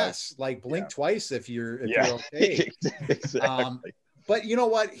 Yeah. Yes. Like blink twice if you're okay. Exactly. But you know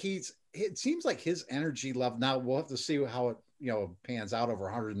what? It seems like his energy level, now we'll have to see how it, pans out over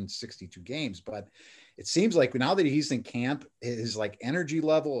 162 games, but it seems like now that he's in camp, his like energy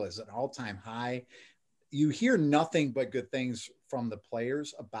level is an all-time high. You hear nothing but good things from the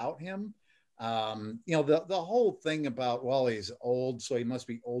players about him. The whole thing about, well, he's old, so he must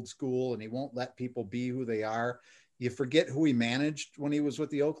be old school and he won't let people be who they are. You forget who he managed when he was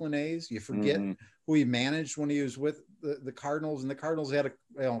with the Oakland A's. You forget who he managed when he was with the Cardinals, and the Cardinals had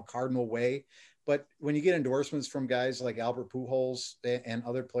a Cardinal way. But when you get endorsements from guys like Albert Pujols and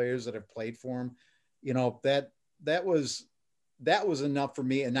other players that have played for him, that was enough for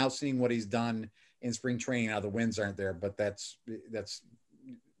me. And now seeing what he's done in spring training, now the wins aren't there, but that's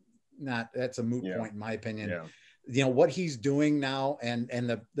a moot point in my opinion. Yeah. What he's doing now and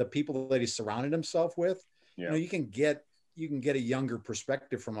the people that he's surrounded himself with, you can get a younger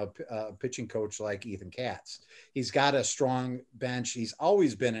perspective from a pitching coach like Ethan Katz. He's got a strong bench. He's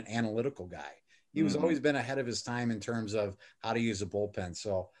always been an analytical guy. He was always been ahead of his time in terms of how to use a bullpen.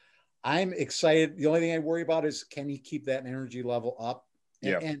 So I'm excited. The only thing I worry about is, can he keep that energy level up?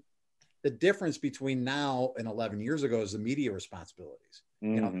 And the difference between now and 11 years ago is the media responsibilities.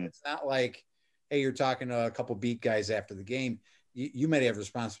 It's not like, hey, you're talking to a couple beat guys after the game. You might have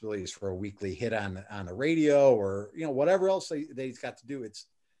responsibilities for a weekly hit on the radio or, whatever else they've got to do. It's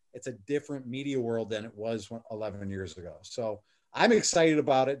a different media world than it was 11 years ago. So I'm excited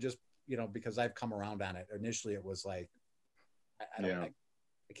about it just, because I've come around on it. Initially, it was like, I can't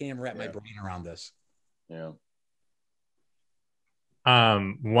even wrap my brain around this. Yeah.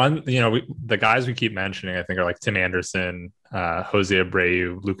 The guys we keep mentioning, I think, are like Tim Anderson, Jose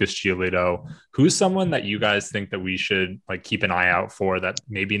Abreu, Lucas Giolito. Who's someone that you guys think that we should like keep an eye out for that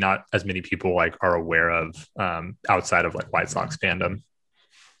maybe not as many people like are aware of outside of like White Sox fandom?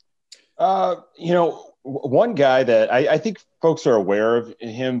 One guy that I think folks are aware of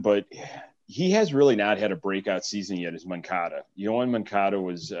him, but he has really not had a breakout season yet is Moncada. Yoan Moncada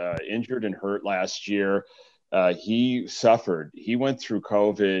was injured and hurt last year. He suffered. He went through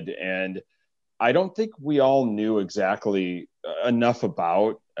COVID, and I don't think we all knew exactly enough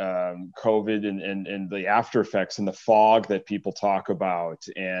about COVID and the after effects and the fog that people talk about.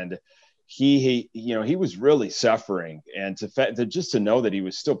 And he was really suffering, and to know that he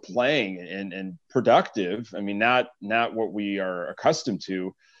was still playing and productive. I mean, not what we are accustomed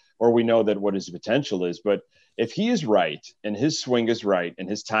to, or we know that what his potential is, but if he is right and his swing is right and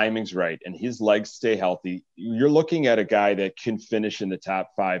his timing's right and his legs stay healthy, you're looking at a guy that can finish in the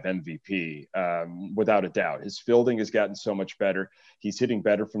top 5 MVP without a doubt. His fielding has gotten so much better. He's hitting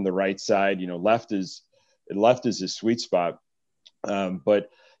better from the right side. Left is his sweet spot. But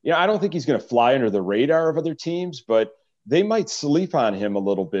I don't think he's going to fly under the radar of other teams, but they might sleep on him a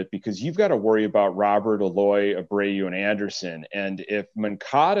little bit because you've got to worry about Robert, Eloy, Abreu, and Anderson. And if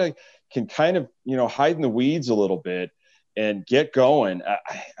Moncada can kind of, hide in the weeds a little bit and get going,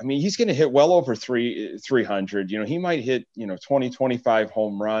 I mean, he's going to hit well over 300. He might hit, 20, 25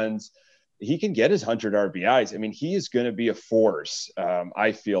 home runs. He can get his 100 RBIs. I mean, he is going to be a force,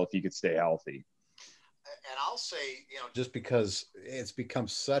 I feel, if he could stay healthy. And I'll say, just because it's become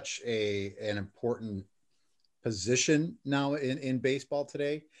such an important position now in baseball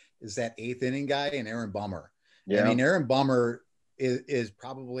today is that 8th inning guy and Aaron Bummer. Yeah. I mean, Aaron Bummer is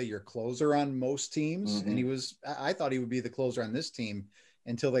probably your closer on most teams. Mm-hmm. And I thought he would be the closer on this team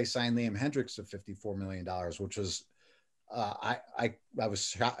until they signed Liam Hendriks of $54 million, which was, I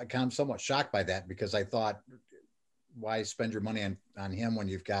was kind of somewhat shocked by that, because I thought, why spend your money on him when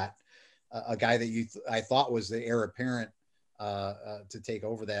you've got a guy that I thought was the heir apparent to take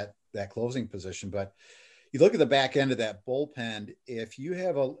over that closing position. But you look at the back end of that bullpen, if you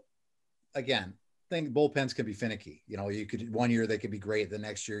have think bullpens can be finicky. You could, one year they could be great. The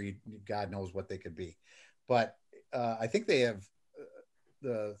next year, God knows what they could be. But I think they have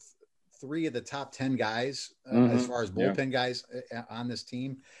the 3 of the top 10 guys as far as bullpen guys on this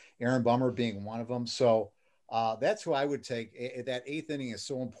team, Aaron Bummer being one of them. So that's who I would take. That 8th inning is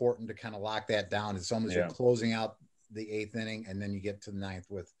so important to kind of lock that down. It's almost you're closing out the 8th inning, and then you get to the 9th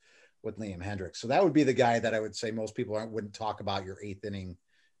with Liam Hendriks. So that would be the guy that I would say most people wouldn't talk about your 8th inning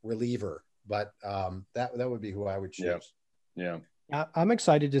reliever, but that would be who I would choose. Yeah. I'm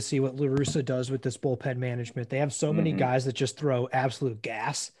excited to see what La Russa does with this bullpen management. They have so many guys that just throw absolute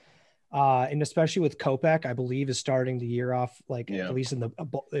gas. And especially with Kopech, I believe is starting the year off, at least in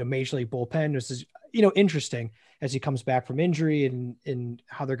the Major League bullpen. This is, interesting as he comes back from injury and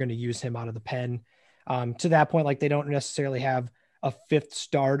how they're going to use him out of the pen. To that point, they don't necessarily have a 5th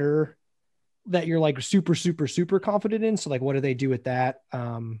starter that you're super, super, super confident in. So what do they do with that?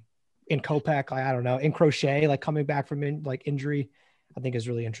 In Kopech, I don't know. In Crochet, coming back from injury, I think is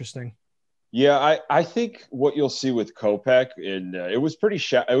really interesting. Yeah, I think what you'll see with Kopech, and it was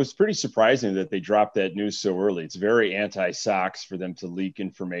pretty surprising that they dropped that news so early. It's very anti-Sox for them to leak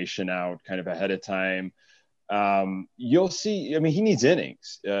information out kind of ahead of time. You'll see. I mean, he needs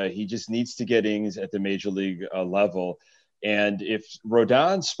innings. He just needs to get innings at the major league level. And if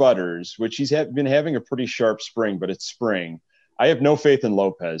Rodon sputters, which he's been having a pretty sharp spring, but it's spring, I have no faith in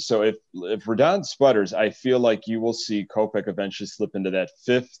Lopez. So if Rodon sputters, I feel like you will see Kopech eventually slip into that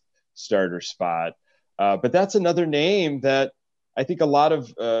 5th starter spot. But that's another name that I think a lot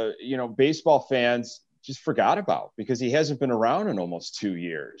of, baseball fans just forgot about, because he hasn't been around in almost 2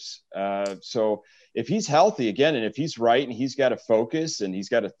 years. So if he's healthy again, and if he's right, and he's got a focus, and he's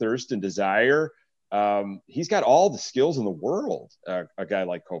got a thirst and desire, he's got all the skills in the world, a guy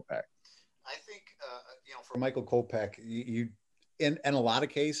like Kopech. I think, for Michael Kopech, you in a lot of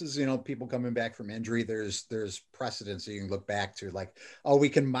cases, people coming back from injury, there's precedents that you can look back to, we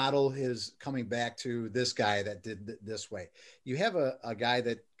can model his coming back to this guy that did this way. You have a guy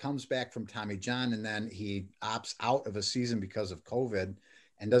that comes back from Tommy John, and then he opts out of a season because of COVID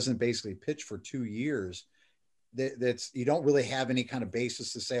and doesn't basically pitch for 2 years. That's, you don't really have any kind of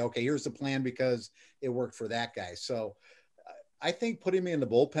basis to say, okay, here's the plan because it worked for that guy. So I think putting me in the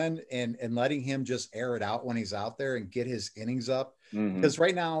bullpen and letting him just air it out when he's out there and get his innings up, because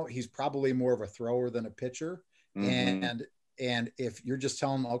right now he's probably more of a thrower than a pitcher. And if you're just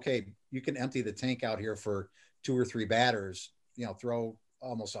telling him, okay, you can empty the tank out here for 2 or 3 batters, throw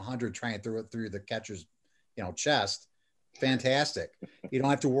almost 100, try and throw it through the catcher's, chest. Fantastic. You don't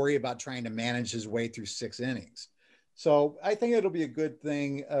have to worry about trying to manage his way through 6 innings. So I think it'll be a good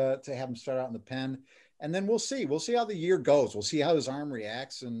thing to have him start out in the pen. And then we'll see how the year goes. We'll see how his arm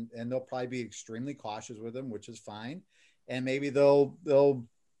reacts, and they'll probably be extremely cautious with him, which is fine. And maybe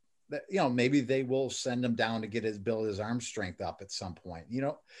maybe they will send him down to build his arm strength up at some point,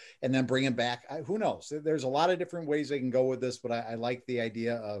 and then bring him back. Who knows? There's a lot of different ways they can go with this, but I like the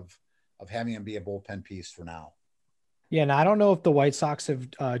idea of having him be a bullpen piece for now. Yeah, and I don't know if the White Sox have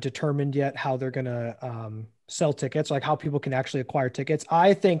determined yet how they're going to sell tickets, how people can actually acquire tickets.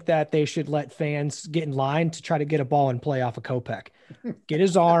 I think that they should let fans get in line to try to get a ball and play off of Kopech. Get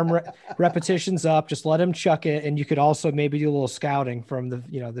his arm repetitions up, just let him chuck it, and you could also maybe do a little scouting from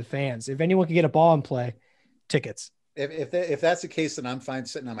the fans. If anyone can get a ball and play, tickets. If that's the case, then I'm fine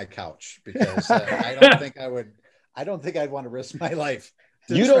sitting on my couch, because I don't think I'd want to risk my life.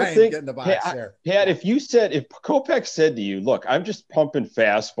 You don't think, get in the box there. Pat, if Kopech said to you, look, I'm just pumping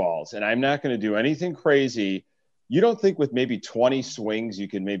fastballs and I'm not going to do anything crazy, you don't think with maybe 20 swings you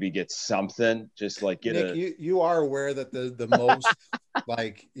can maybe get something, just Nick, you are aware that the most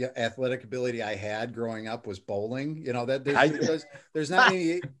athletic ability I had growing up was bowling. That there's not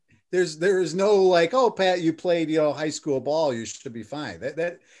any. There is no oh, Pat, you played high school ball, you should be fine.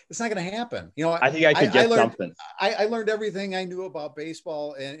 That it's not going to happen. I think I could get something. I learned everything I knew about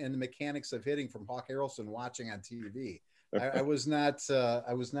baseball and the mechanics of hitting from Hawk Harrelson watching on TV. I was not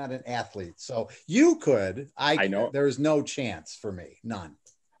an athlete, so you could. I know there is no chance for me, none.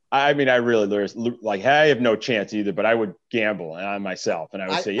 I mean, I really like, I have no chance either, but I would gamble on myself, and I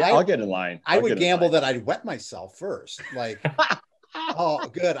would say, yeah, I'll get in line. I would gamble that I'd wet myself first. Like, oh,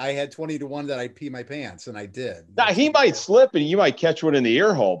 good. I had 20-1 that I'd pee my pants, and I did. Now, he might slip and you might catch one in the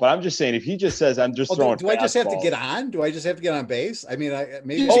ear hole, but I'm just saying, if he just says, I'm just throwing. Do I just have to get on? Do I just have to get on base? I mean,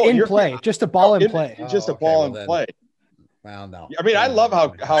 maybe just in play, just a ball in play. Just a ball in play. Well, no. I mean, I love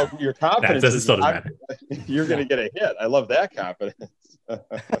how your confidence is. You're going to get a hit. I love that confidence.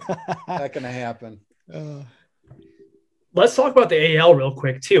 Not going to happen. Let's talk about the AL real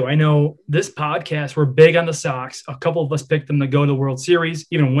quick, too. I know this podcast, we're big on the Sox. A couple of us picked them to go to the World Series,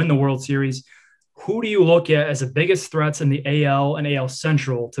 even win the World Series. Who do you look at as the biggest threats in the AL and AL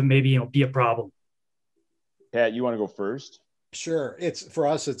Central to maybe be a problem? Pat, you want to go first? Sure. For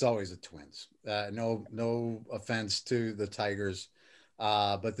us, it's always the Twins. No offense to the Tigers,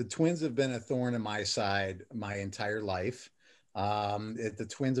 but the Twins have been a thorn in my side my entire life. The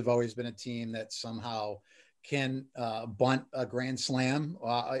Twins have always been a team that somehow can bunt a grand slam.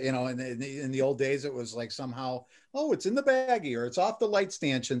 In the old days, it was like somehow, oh, it's in the baggie or it's off the light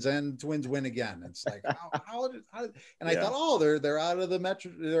stanchions and Twins win again. It's like how and I thought, oh, they're out of the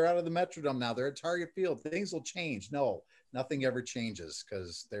Metrodome now. They're at Target Field. Things will change. No, nothing ever changes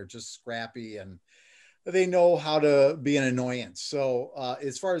because they're just scrappy and they know how to be an annoyance. So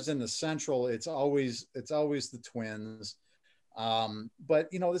as far as in the Central, it's always the Twins. But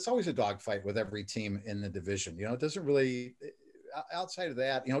it's always a dogfight with every team in the division. It doesn't really, outside of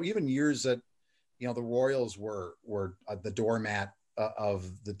that, even years that, the Royals were the doormat of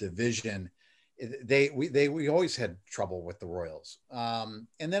the division. We always had trouble with the Royals. And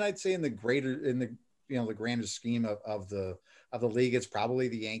then I'd say in the grander scheme of the league, it's probably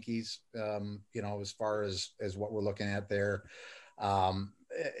the Yankees, as far as what we're looking at there.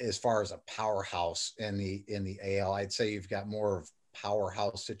 As far as a powerhouse in the AL, I'd say you've got more of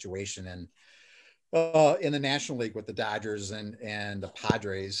powerhouse situation in the National League with the Dodgers and the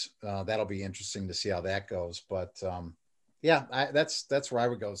Padres. That'll be interesting to see how that goes. But that's where I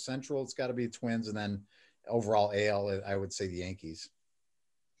would go. Central, it's got to be Twins, and then overall AL, I would say the Yankees.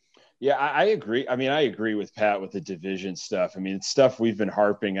 Yeah, I agree. I mean, I agree with Pat with the division stuff. I mean, it's stuff we've been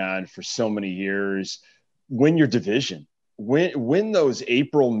harping on for so many years. Win your division. Win those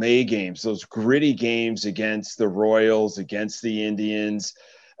April, May games, those gritty games against the Royals, against the Indians,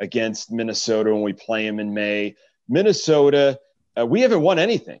 against Minnesota when we play them in May. Minnesota, we haven't won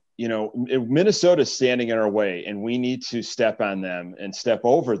anything. Minnesota's standing in our way, and we need to step on them and step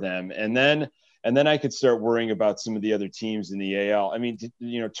over them. And then I could start worrying about some of the other teams in the AL. I mean,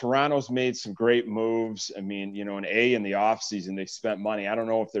 Toronto's made some great moves. I mean, in the offseason, they spent money. I don't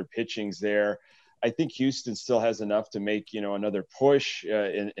know if their pitching's there. I think Houston still has enough to make, another push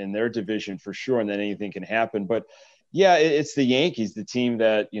in their division for sure. And then anything can happen. But yeah, it's the Yankees, the team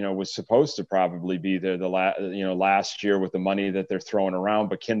that, was supposed to probably be there last year with the money that they're throwing around,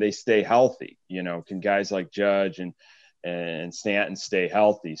 but can they stay healthy? Can guys like Judge and Stanton stay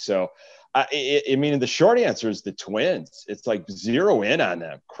healthy? So, I mean, the short answer is the Twins. It's like zero in on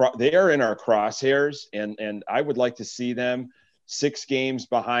them. They are in our crosshairs, and I would like to see them 6 games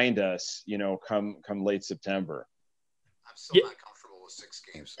behind us, come late September. I'm still not comfortable with 6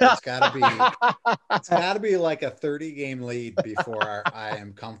 games. It's gotta be like a 30-game lead before I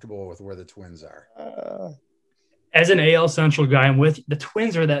am comfortable with where the Twins are. As an AL Central guy, I'm with the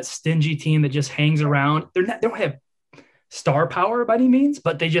Twins are that stingy team that just hangs around. They don't have star power by any means,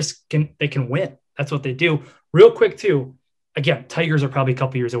 but they can win. That's what they do. Real quick too. Again, Tigers are probably a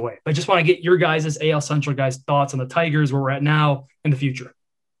couple years away, but I just want to get your guys' AL Central guys' thoughts on the Tigers, where we're at now in the future.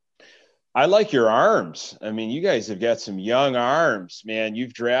 I like your arms. I mean, you guys have got some young arms, man.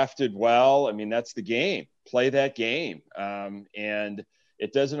 You've drafted well. I mean, that's the game. Play that game. And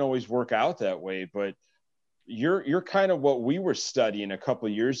it doesn't always work out that way, but you're kind of what we were studying a couple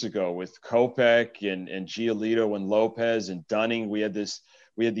of years ago with Kopech and Giolito and Lopez and Dunning. We had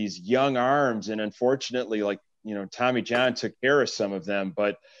these young arms, and unfortunately, like, Tommy John took care of some of them,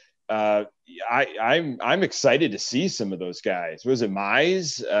 but I'm excited to see some of those guys. Was it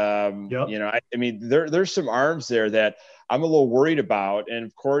Mize? Yep. I mean, there's some arms there that I'm a little worried about. And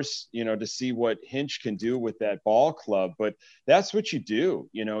of course, to see what Hinch can do with that ball club, but that's what you do.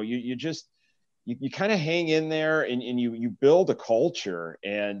 You kind of hang in there and you build a culture.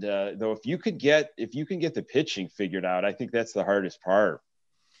 And though, if you can get the pitching figured out, I think that's the hardest part.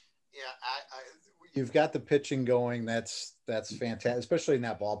 Yeah. You've got the pitching going. That's fantastic, especially in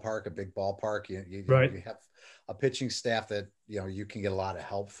that ballpark, a big ballpark. You have a pitching staff that, you can get a lot of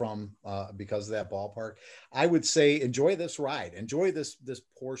help from because of that ballpark. I would say enjoy this ride, enjoy this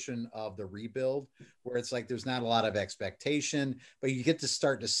portion of the rebuild where it's like there's not a lot of expectation, but you get to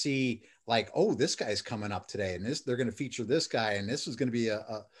start to see like, oh, this guy's coming up today, and they're going to feature this guy, and this is going to be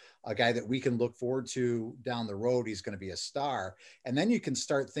a guy that we can look forward to down the road. He's going to be a star, and then you can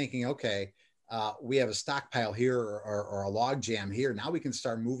start thinking, okay, we have a stockpile here or a log jam here. Now we can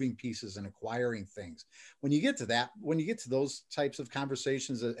start moving pieces and acquiring things. When you get to those types of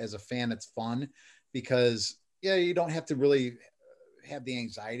conversations as a fan, it's fun because you don't have to really have the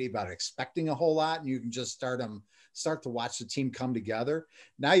anxiety about expecting a whole lot, and you can just start to watch the team come together.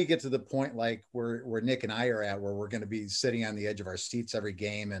 Now you get to the point like where Nick and I are at, where we're going to be sitting on the edge of our seats every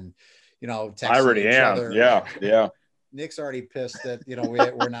game and, texting I already each am. other. Yeah. Nick's already pissed that,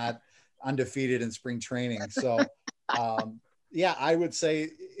 we're not undefeated in spring training. So, I would say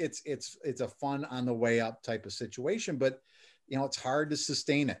it's a fun on the way up type of situation, but it's hard to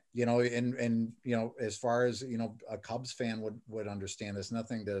sustain it, and as far as, a Cubs fan would understand this,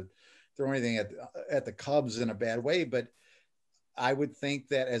 nothing to throw anything at the Cubs in a bad way, but I would think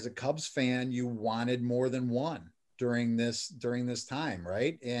that as a Cubs fan, you wanted more than one during this time.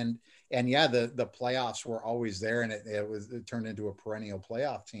 Right. And the playoffs were always there, and it turned into a perennial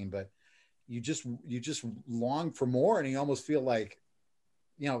playoff team, but you just long for more, and you almost feel like,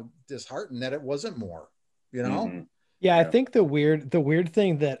 disheartened that it wasn't more, Mm-hmm. Yeah, I think the weird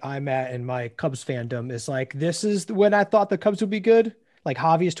thing that I'm at in my Cubs fandom is like, this is when I thought the Cubs would be good. Like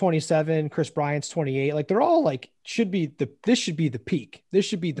Javi's 27, Chris Bryant's 28. Like they're all like, this should be the peak. This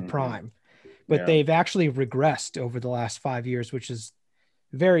should be the prime, but they've actually regressed over the last 5 years, which is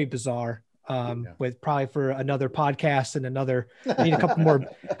very bizarre. With probably for another podcast and I need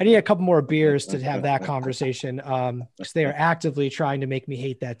a couple more beers to have that conversation. Because they are actively trying to make me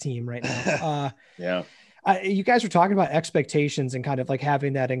hate that team right now. You guys were talking about expectations and kind of like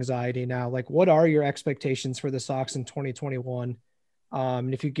having that anxiety now. Like, what are your expectations for the Sox in 2021?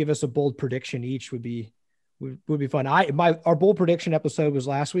 And if you give us a bold prediction each would be fun. Our bold prediction episode was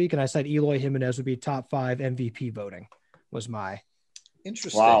last week, and I said Eloy Jimenez would be top 5 MVP voting was my.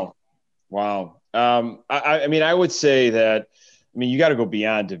 Interesting. Wow. I mean, I would say that, you got to go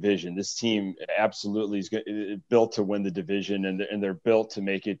beyond division. This team absolutely is built to win the division, and they're built to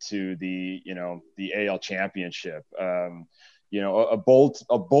make it to the AL championship. A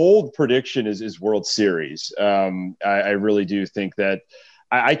bold prediction is World Series. I really do think that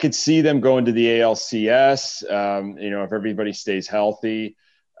I could see them going to the ALCS, if everybody stays healthy.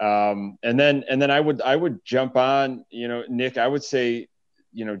 And then I would jump on, Nick, I would say,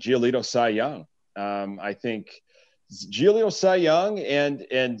 Giolito Cy Young. I think Giolito Cy Young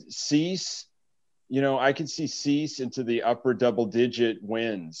and Cease, I could see Cease into the upper double-digit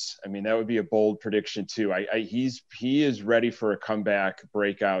wins. I mean, that would be a bold prediction too. He is ready for a comeback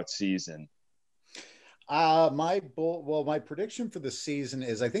breakout season. My prediction for the season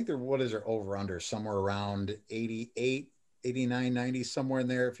is, I think what is their over under somewhere around 88, 89, 90, somewhere in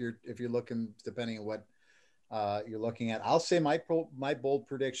there. If you're looking, depending on what you're looking at, I'll say my bold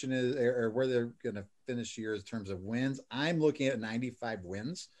prediction is, or where they're going to finish the year in terms of wins. I'm looking at 95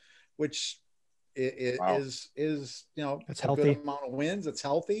 wins, which is that's a healthy good amount of wins. It's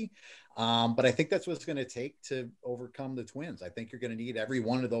healthy. But I think that's what it's going to take to overcome the Twins. I think you're going to need every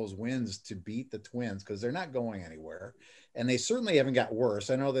one of those wins to beat the Twins, because they're not going anywhere, and they certainly haven't got worse.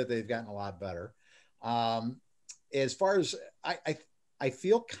 I know that they've gotten a lot better. As far as I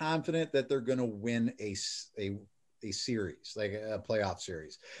feel confident that they're going to win a series, like a playoff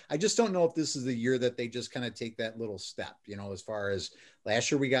series. I just don't know if this is the year that they just kind of take that little step, as far as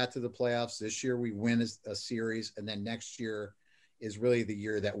last year we got to the playoffs, this year we win a series, and then next year is really the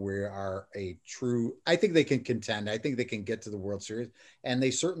year that we are I think they can contend. I think they can get to the World Series, and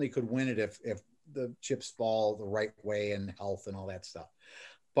they certainly could win it if the chips fall the right way and health and all that stuff.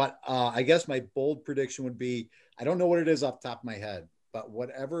 But I guess my bold prediction would be, I don't know what it is off the top of my head, but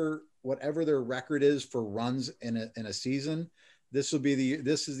whatever their record is for runs in a season, this is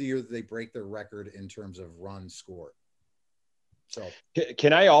the year that they break their record in terms of runs scored. So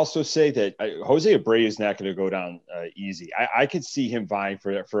can I also say that Jose Abreu is not going to go down easy. I could see him vying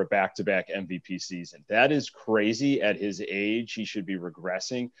for a back-to-back MVP season. That is crazy at his age. He should be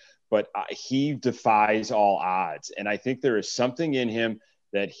regressing, but he defies all odds. And I think there is something in him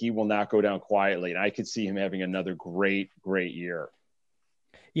that he will not go down quietly. And I could see him having another great year.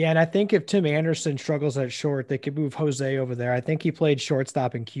 Yeah, and I think if Tim Anderson struggles at short, they could move Jose over there. I think he played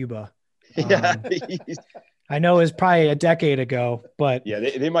shortstop in Cuba. I know it was probably a decade ago, but yeah,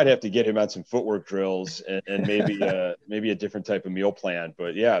 they might have to get him on some footwork drills and maybe a different type of meal plan.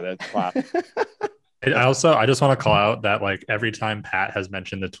 But yeah, that's fine. I just want to call out that like every time Pat has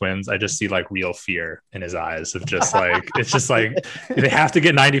mentioned the Twins, I just see like real fear in his eyes of just like, it's just like they have to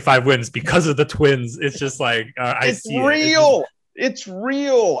get 95 wins because of the Twins. It's just like, I see real. It's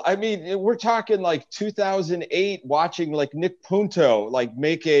real. I mean, we're talking like 2008, watching like Nick Punto, like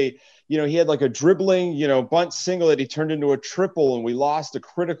make a, he had like a dribbling, bunt single that he turned into a triple, and we lost a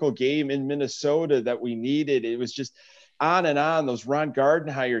critical game in Minnesota that we needed. It was just on and on. Those Ron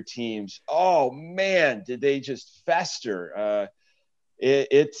Gardenhire teams. Oh man, did they just fester?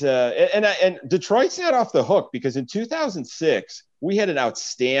 And Detroit's not off the hook, because in 2006 we had an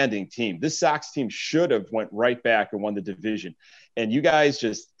outstanding team. This Sox team should have went right back and won the division, and you guys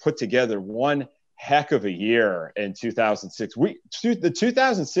just put together one heck of a year in 2006. The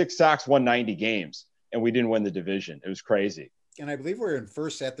 2006 Sox won 90 games and we didn't win the division. It was crazy. And I believe we were in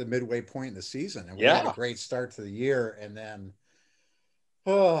first at the midway point in the season, and we had a great start to the year, and then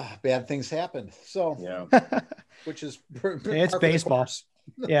bad things happened. So which is it's baseball.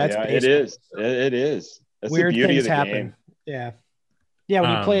 Yeah, it's baseball. It is. It is. That's weird the beauty things of the happen. game. Yeah. Yeah.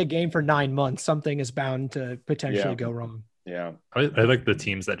 When you play a game for 9 months, something is bound to potentially go wrong. Yeah. I like the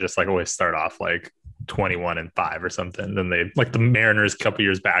teams that just like always start off like 21-5 or something. Then they like the Mariners a couple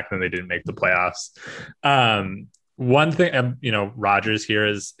years back, then they didn't make the playoffs. One thing, Rogers here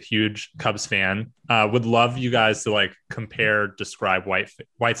is a huge Cubs fan. Would love you guys to like describe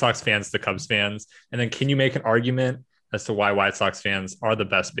White Sox fans to Cubs fans. And then can you make an argument as to why White Sox fans are the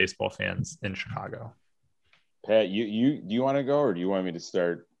best baseball fans in Chicago? Pat, do you want to go, or do you want me to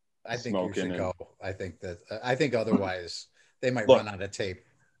start? I think you should go. I think otherwise they might run out of tape.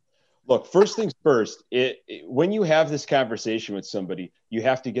 Look, first things first, when you have this conversation with somebody, you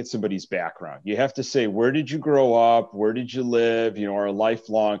have to get somebody's background. You have to say, where did you grow up? Where did you live? Or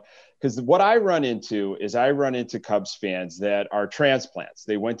lifelong. Because what I run into Cubs fans that are transplants.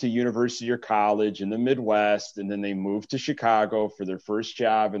 They went to university or college in the Midwest, and then they moved to Chicago for their first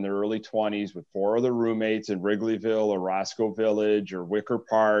job in their early 20s with 4 other roommates in Wrigleyville or Roscoe Village or Wicker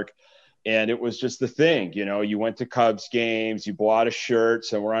Park. And it was just the thing, you went to Cubs games, you bought a shirt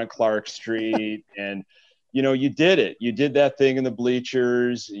somewhere on Clark Street, and, you did it. You did that thing in the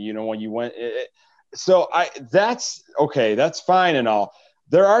bleachers, when you went. That's okay. That's fine and all.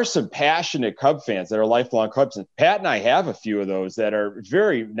 There are some passionate Cub fans that are lifelong Cubs, and Pat and I have a few of those that are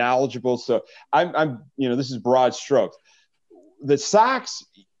very knowledgeable. So I'm this is broad strokes. The Sox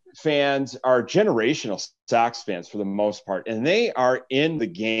fans are generational Sox fans for the most part, and they are in the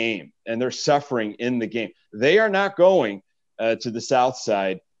game and they're suffering in the game. They are not going to the South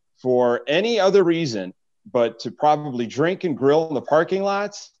Side for any other reason but to probably drink and grill in the parking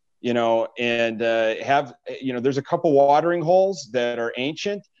lots, and have, there's a couple watering holes that are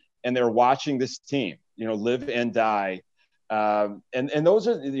ancient, and they're watching this team, live and die. And those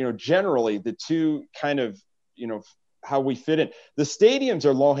are, generally the two kind of, how we fit in. The stadiums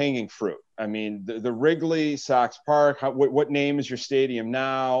are low-hanging fruit. I mean, the Wrigley, Sox Park, what name is your stadium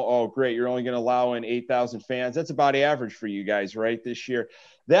now? Oh, great, you're only going to allow in 8,000 fans. That's about average for you guys, right, this year?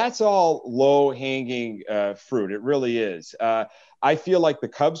 That's all low-hanging fruit. It really is. I feel like the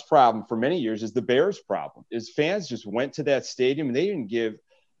Cubs' problem for many years is the Bears' problem, is fans just went to that stadium and they didn't give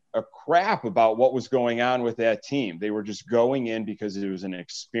a crap about what was going on with that team. They were just going in because it was an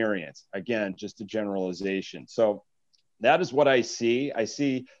experience. Again, just a generalization. So that is what I see. I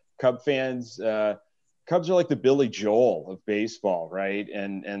see Cub fans. Cubs are like the Billy Joel of baseball, right?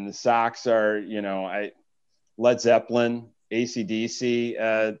 And the Sox are, Led Zeppelin,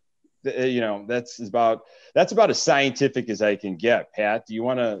 AC/DC. That's about as scientific as I can get. Pat, do you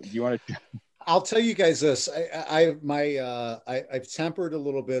want to? I'll tell you guys this. I've tempered a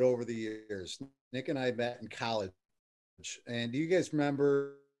little bit over the years. Nick and I met in college, and do you guys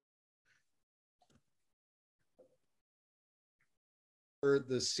remember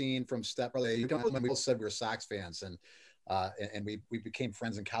the scene from Step Brothers? When we both said we were Sox fans, and we became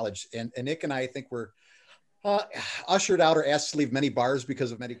friends in college. And Nick and I think were ushered out or asked to leave many bars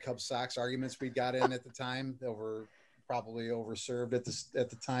because of many Cubs Sox arguments we got in at the time. They were probably overserved at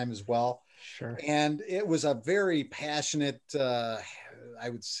the time as well. Sure. And it was a very passionate, I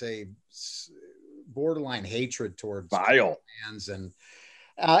would say, borderline hatred towards vile fans. And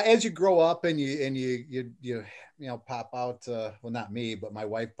as you grow up and you pop out, well, not me, but my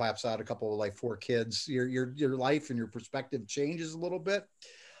wife pops out a couple of like 4 kids, your life and your perspective changes a little bit.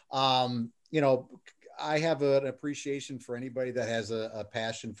 I have an appreciation for anybody that has a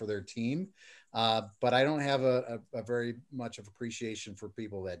passion for their team. But I don't have a very much of appreciation for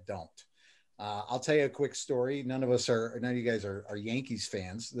people that don't. I'll tell you a quick story. None of you guys are Yankees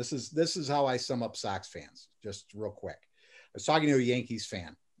fans. This is how I sum up Sox fans, just real quick. I was talking to a Yankees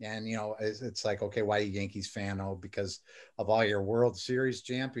fan, And, it's like, okay, why are you a Yankees fan? Oh, because of all your World Series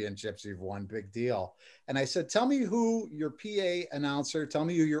championships you've won, big deal. And I said, tell me who your PA announcer, tell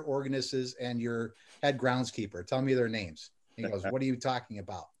me who your organist is, and your head groundskeeper. Tell me their names. And he goes, what are you talking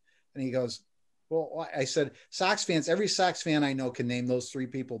about? And he goes, well, I said, Sox fans, every Sox fan I know can name those three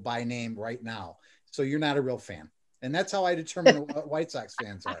people by name right now. So you're not a real fan. And that's how I determine what White Sox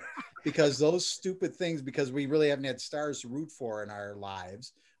fans are, because those stupid things, because we really haven't had stars to root for in our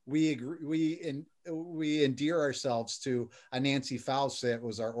lives. We endear ourselves to a Nancy Faust that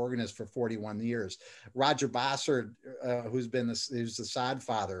was our organist for 41 years. Roger Bossard, who's the sod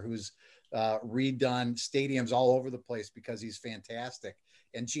father, who's redone stadiums all over the place because he's fantastic.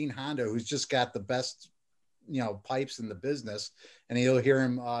 And Gene Honda, who's just got the best, pipes in the business, and you'll hear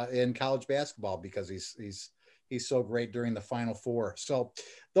him in college basketball because he's so great during the Final Four. So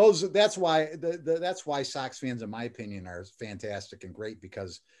that's why Sox fans, in my opinion, are fantastic and great,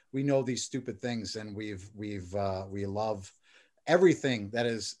 because we know these stupid things, and we love everything that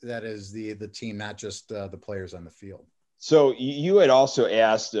is the team, not just the players on the field. So you had also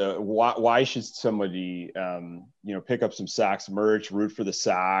asked why should somebody pick up some Sox merch, root for the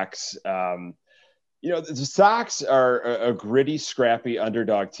Sox. The Sox are a gritty, scrappy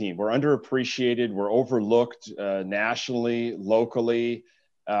underdog team. We're underappreciated. We're overlooked nationally, locally.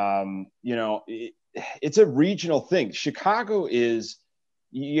 It's a regional thing. Chicago is,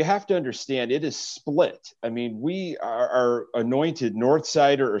 you have to understand, it is split. I mean, we are anointed North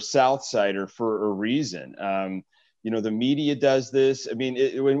Sider or South Sider for a reason. The media does this. I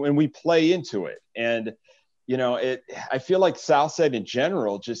mean, when we play into it, and, I feel like South Side in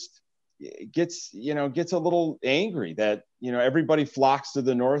general just gets a little angry that everybody flocks to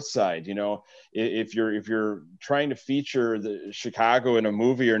the North Side. If you're trying to feature the Chicago in a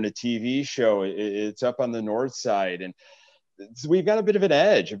movie or in a TV show, it's up on the North Side, and so we've got a bit of an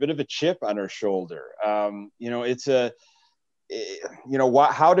edge, a bit of a chip on our shoulder. How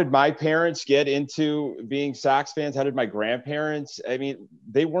did my parents get into being Sox fans? How did my grandparents? I mean,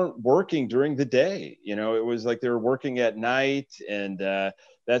 they weren't working during the day. It was like they were working at night, and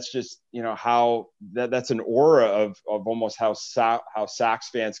that's just how that's an aura of almost how Sox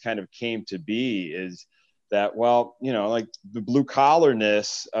fans kind of came to be, is that, like the blue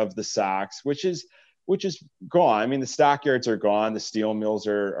collarness of the Sox, which is gone. I mean, the stockyards are gone, the steel mills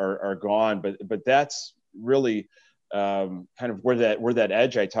are gone, but that's really kind of where that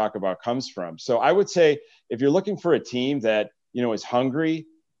edge I talk about comes from. So I would say, if you're looking for a team that is hungry,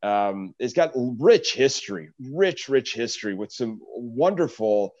 it's got rich history with some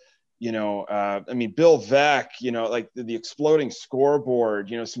wonderful, Bill Veeck, like the exploding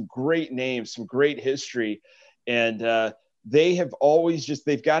scoreboard, some great names, some great history. And they have always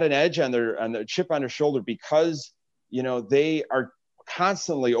they've got an edge on their chip on their shoulder, because, they are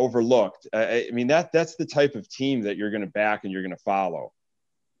constantly overlooked. I mean, that's the type of team that you're going to back and you're going to follow.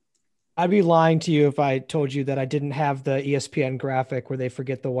 I'd be lying to you if I told you that I didn't have the ESPN graphic where they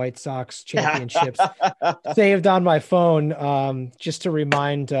forget the White Sox championships saved on my phone, just to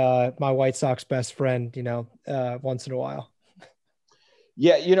remind my White Sox best friend, once in a while.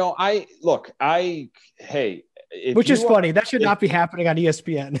 Yeah, which is funny. That should not be happening on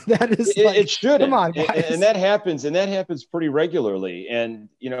ESPN. That is, it shouldn't. Come on, guys. And that happens pretty regularly. And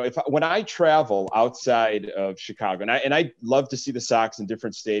when I travel outside of Chicago, and I love to see the Sox in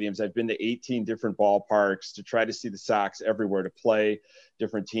different stadiums. I've been to 18 different ballparks to try to see the Sox everywhere, to play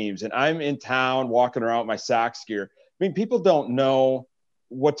different teams. And I'm in town walking around with my Sox gear. I mean, people don't know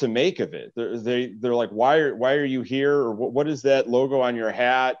what to make of it. They're like, why are you here? Or what is that logo on your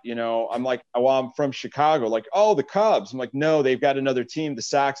hat? I'm like, well, I'm from Chicago. Like, oh, the Cubs. I'm like, no, they've got another team, the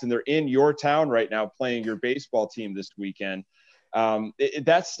Sox, and they're in your town right now playing your baseball team this weekend.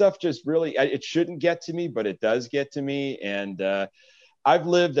 That stuff just really, it shouldn't get to me, but it does get to me. And I've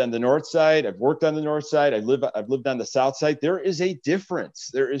lived on the North Side. I've worked on the North Side. I've lived on the South Side. There is a difference.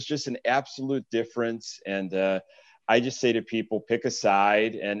 There is just an absolute difference. And I just say to people, pick a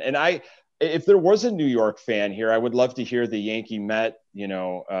side. And if there was a New York fan here, I would love to hear the Yankee Met,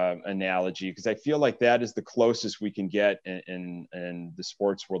 analogy, because I feel like that is the closest we can get in the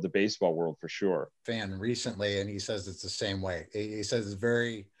sports world, the baseball world, for sure. Fan recently, and he says it's the same way. He says it's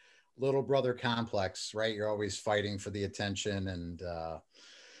very little brother complex, right? You're always fighting for the attention, and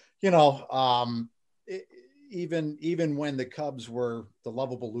even when the Cubs were the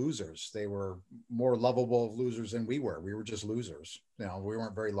lovable losers, they were more lovable losers than we were. We were just losers. We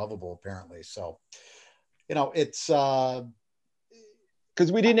weren't very lovable, apparently. So, it's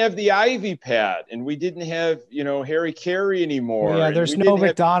because we didn't have the Ivy Pad, and we didn't have Harry Carey anymore. Yeah, there's no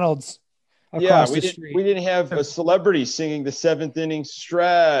McDonald's. across we the street. We didn't have a celebrity singing the seventh inning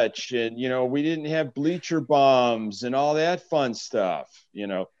stretch, and we didn't have bleacher bums and all that fun stuff.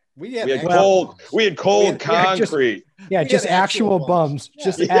 We had cold concrete. Just actual bums.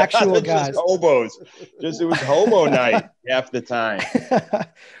 Just actual guys. Just hobos. It was hobo night half the time.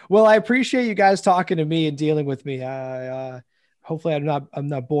 Well, I appreciate you guys talking to me and dealing with me. Hopefully I'm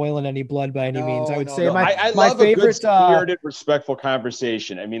not boiling any blood by any means. I would say I my love favorite, a good, spirited, respectful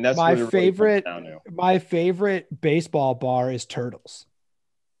conversation. I mean, that's my what favorite. Really comes down to. My favorite baseball bar is Turtles.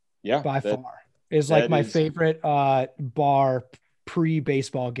 Yeah, by far is like my favorite bar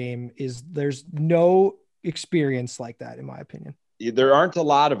pre-baseball game. There's no experience like that in my opinion. There aren't a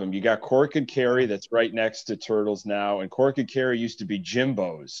lot of them. You got Cork and Kerry that's right next to Turtles now, and Cork and Kerry used to be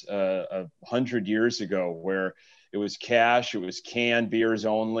Jimbo's 100 years ago, where it was cash, it was canned beers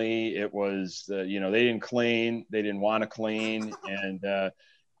only. It was they didn't clean, they didn't want to clean, and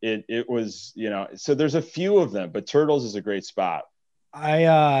it was So there's a few of them, but Turtles is a great spot.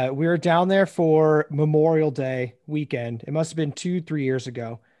 We were down there for Memorial Day weekend. It must have been 2-3 years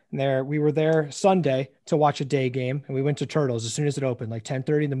ago. And we were there Sunday to watch a day game, and we went to Turtles as soon as it opened, like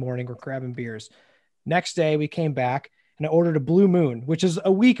 10:30 in the morning. We're grabbing beers. Next day we came back and I ordered a Blue Moon, which is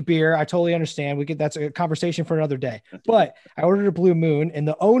a weak beer. I totally understand. That's a conversation for another day. But I ordered a Blue Moon, and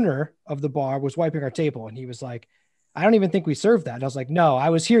the owner of the bar was wiping our table, and he was like, I don't even think we served that. And I was like, no, I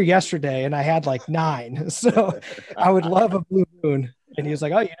was here yesterday and I had like 9. So I would love a Blue Moon. And he was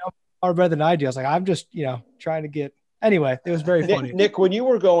like, oh, far better than I do. I was like, I'm just, trying to get. Anyway, it was very funny. Nick, when you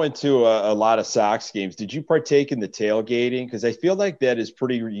were going to a lot of Sox games, did you partake in the tailgating? Because I feel like that is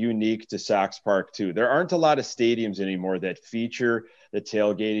pretty unique to Sox Park too. There aren't a lot of stadiums anymore that feature the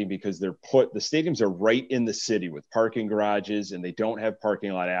tailgating because the stadiums are right in the city with parking garages, and they don't have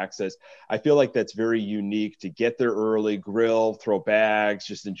parking lot access. I feel like that's very unique to get there early, grill, throw bags,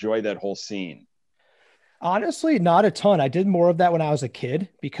 just enjoy that whole scene. Honestly, not a ton. I did more of that when I was a kid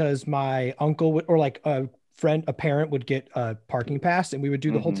because my uncle or like a parent would get a parking pass, and we would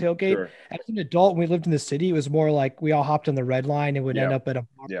do the whole tailgate. Sure. As an adult, when we lived in the city, it was more like we all hopped on the red line and would end up at a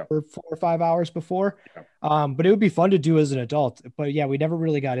bar for 4 or 5 hours before. Yeah. But it would be fun to do as an adult. But yeah, we never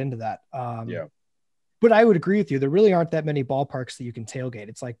really got into that. But I would agree with you. There really aren't that many ballparks that you can tailgate.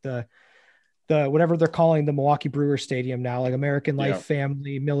 It's like the whatever they're calling the Milwaukee Brewers Stadium now, like American Life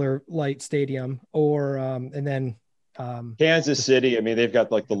Family Miller Lite Stadium, or and then Kansas City. I mean, they've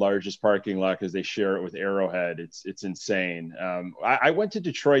got like the largest parking lot because they share it with Arrowhead. It's insane. I went to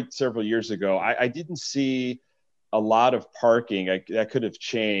Detroit several years ago. I didn't see a lot of parking. That could have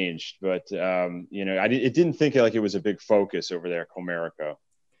changed, but it didn't think like it was a big focus over there at Comerica.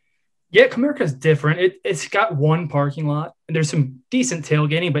 Yeah, Comerica is different. It's got one parking lot, and there's some decent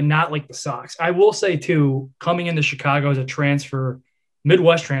tailgating, but not like the Sox. I will say too, coming into Chicago as a transfer,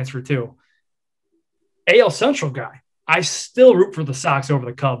 Midwest transfer too, AL Central guy, I still root for the Sox over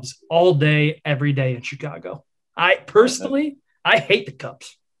the Cubs all day, every day in Chicago. I hate the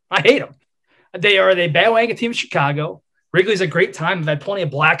Cubs. I hate them. They are a bandwagon team in Chicago. Wrigley's a great time. I've had plenty of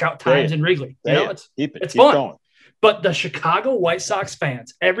blackout times in Wrigley. It's fun. Going. But the Chicago White Sox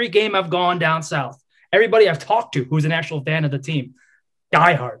fans, every game I've gone down south, everybody I've talked to who's an actual fan of the team,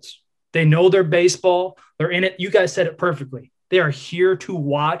 diehards. They know their baseball. They're in it. You guys said it perfectly. They are here to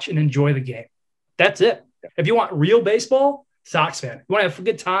watch and enjoy the game. That's it. If you want real baseball, Sox fan. You want to have a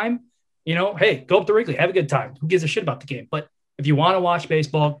good time, hey, go up to Wrigley, have a good time. Who gives a shit about the game? But if you want to watch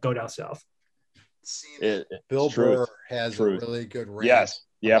baseball, go down south. Bill Burr has a really good rant. Yes.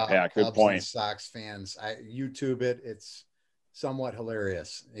 Yeah, Pat, good point. Sox fans, YouTube it. It's somewhat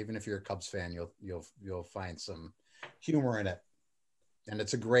hilarious. Even if you're a Cubs fan, you'll find some humor in it, and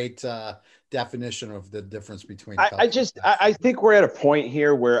it's a great definition of the difference between. I think we're at a point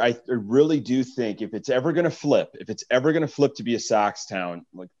here where I really do think if it's ever going to flip to be a Sox town,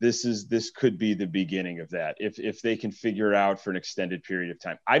 like this could be the beginning of that. If they can figure it out for an extended period of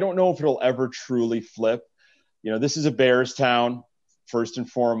time, I don't know if it'll ever truly flip. This is a Bears town. First and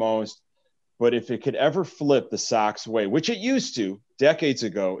foremost, but if it could ever flip the Sox way, which it used to decades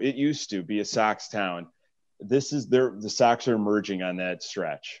ago, it used to be a Sox town. The Sox are emerging on that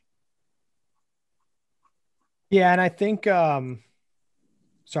stretch. Yeah. And I think, sorry,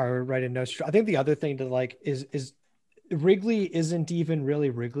 we're writing notes. I think the other thing to like is Wrigley isn't even really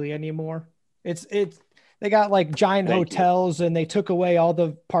Wrigley anymore. They got like giant hotels, and they took away all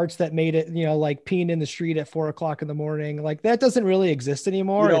the parts that made it, like peeing in the street at 4 o'clock in the morning. Like that doesn't really exist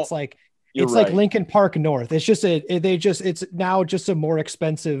anymore. It's like Lincoln Park North. It's just it's now just a more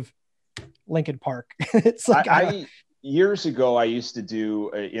expensive Lincoln Park. It's like years ago, I used to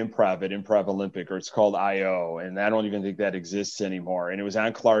do improv at Improv Olympic, or it's called IO, and I don't even think that exists anymore. And it was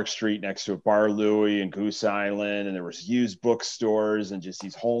on Clark Street next to a Bar Louie and Goose Island, and there was used bookstores and just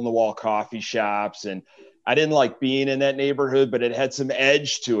these hole-in-the-wall coffee shops. And I didn't like being in that neighborhood, but it had some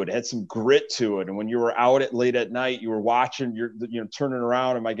edge to it. It had some grit to it. And when you were out at late at night, you were watching, turning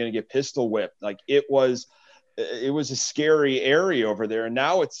around, am I going to get pistol whipped? Like it was a scary area over there. And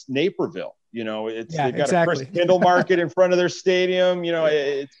now it's Naperville. They've got a Chris Kindle Market in front of their stadium.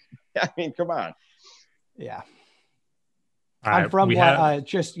 I mean, come on. Yeah. Right, I'm from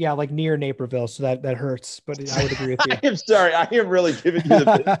like near Naperville, so that hurts, but I would agree with you. I am sorry. I am really giving you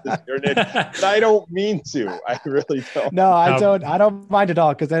the business here, Nick, but I don't mean to. I really don't. No, I don't mind at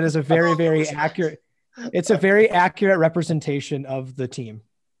all, because that is a very, very accurate. It's a very accurate representation of the team.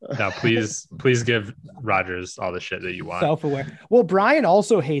 No, please give Rodgers all the shit that you want. Self-aware. Well, Brian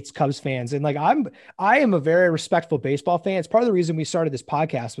also hates Cubs fans, and I am a very respectful baseball fan. It's part of the reason we started this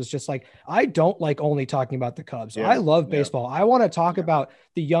podcast, was just like, I don't like only talking about the Cubs. I love baseball. I want to talk about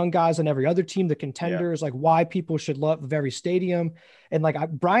the young guys on every other team, the contenders, like why people should love every stadium. And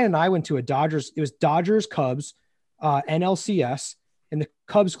Brian and I went to it was Dodgers Cubs NLCS, and the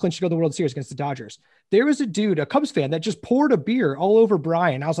Cubs clinched to go to the World Series against the Dodgers. There was a dude, a Cubs fan, that just poured a beer all over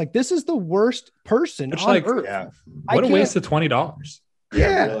Brian. I was like, this is the worst person on earth. Yeah. What a waste of $20.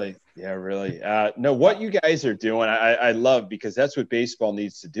 Yeah, really. Yeah, really. No, what you guys are doing, I love, because that's what baseball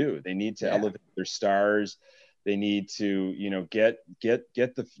needs to do. They need to elevate their stars. They need to, get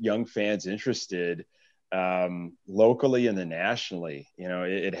the young fans interested locally and then nationally.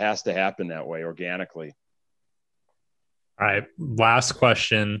 It has to happen that way organically. All right. Last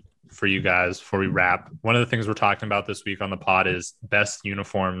question for you guys before we wrap. One of the things we're talking about this week on the pod is best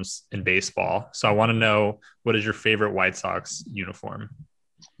uniforms in baseball. So I want to know, what is your favorite White Sox uniform?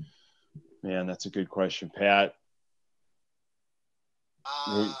 Man, that's a good question, Pat.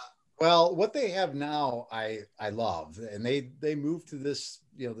 Well, what they have now, I love, and they moved to this,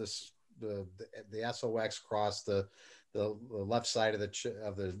 the SOX across the left side of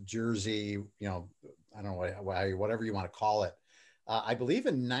the jersey, I don't know whatever you want to call it. I believe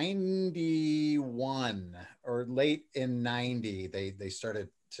in 91 or late in 90, they started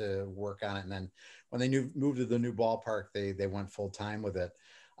to work on it. And then when they moved to the new ballpark, they went full time with it.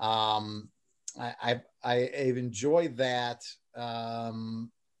 I've enjoyed that. I've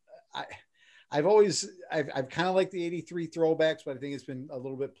kind of liked the 83 throwbacks, but I think it's been a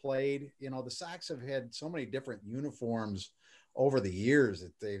little bit played. The Sox have had so many different uniforms over the years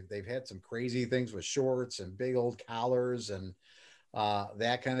that they've had some crazy things with shorts and big old collars and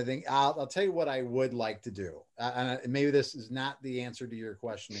that kind of thing. I'll tell you what I would like to do. Maybe this is not the answer to your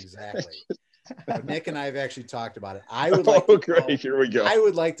question exactly, but Nick and I have actually talked about it. I would like Here we go. I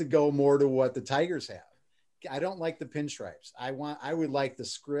would like to go more to what the Tigers have. I don't like the pinstripes. I would like the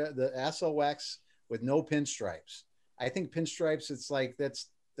SOX with no pinstripes. I think pinstripes, it's like that's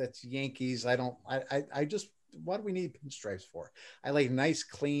Yankees. I just, what do we need pinstripes for? I like nice,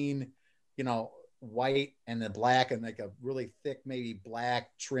 clean, white and the black, and like a really thick, maybe black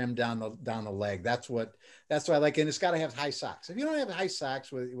trim down the leg. That's what I like. And it's got to have high socks. If you don't have high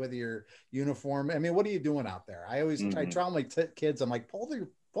socks with your uniform, I mean, what are you doing out there? I always I tell my kids, I'm like, pull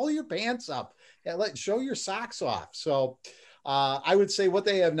your pants up. Yeah, show your socks off. So I would say what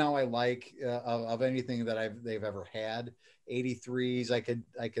they have now, I like of anything that they've ever had. 83s I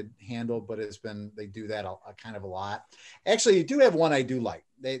could handle, but they do that a kind of a lot. Actually, you do have one I do like.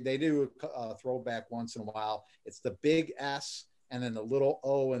 They do a throwback once in a while. It's the big S and then the little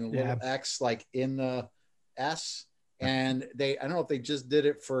O and the little X like in the S. And I don't know if they just did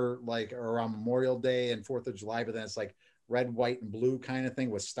it for like around Memorial Day and 4th of July, but then it's like red, white, and blue kind of thing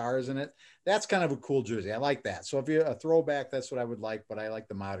with stars in it. That's kind of a cool jersey. I like that. So if you're a throwback, that's what I would like, but I like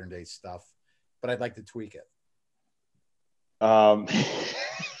the modern day stuff, but I'd like to tweak it.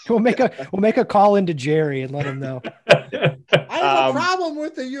 We'll make a call into Jerry and let him know. I have a problem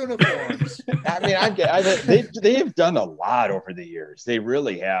with the uniforms. I mean, they have done a lot over the years. They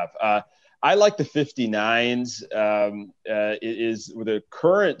really have. I like the 59s. It is with a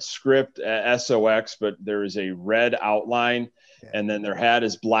current script SOX, but there is a red outline, and then their hat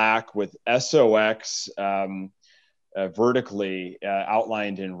is black with SOX vertically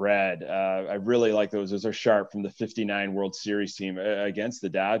outlined in red. I really like those. Those are sharp, from the 59 World Series team against the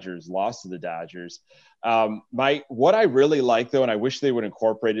Dodgers, lost to the Dodgers. What I really like though, and I wish they would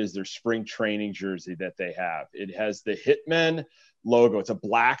incorporate it, is their spring training jersey that they have. It has the Hitman logo. It's a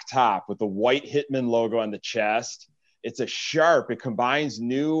black top with the white Hitman logo on the chest. It's a sharp, it combines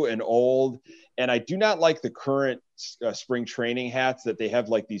new and old. And I do not like the current spring training hats that they have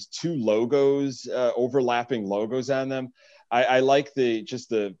like these two logos, overlapping logos on them. I like the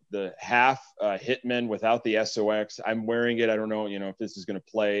half Hitman without the SOX. I'm wearing it. I don't know, if this is going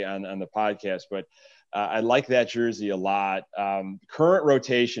to play on the podcast, but I like that jersey a lot. Current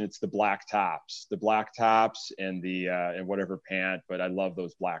rotation, it's the black tops and the and whatever pant, but I love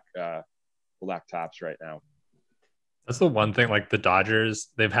those black tops right now. That's the one thing, like the Dodgers,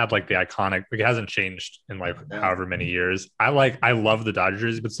 they've had like the iconic, like it hasn't changed in like however many years. I love the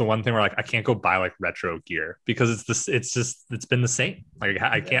Dodgers, but it's the one thing where like I can't go buy like retro gear because it's been the same. Like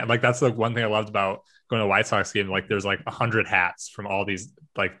I can't, like that's the one thing I loved about going to a White Sox game. Like there's like 100 hats from all these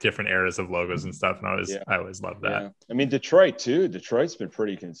like different eras of logos and stuff. And I always loved that. Yeah. I mean, Detroit too. Detroit's been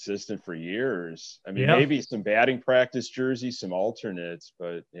pretty consistent for years. I mean, maybe some batting practice jerseys, some alternates,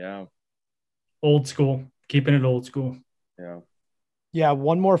 but yeah. Old school. Keeping it old school. Yeah.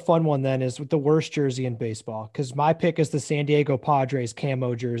 One more fun one then is with the worst jersey in baseball. Cause my pick is the San Diego Padres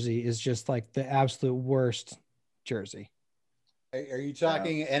camo jersey is just like the absolute worst jersey. Are you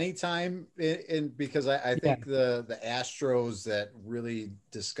talking anytime in because I think the Astros, that really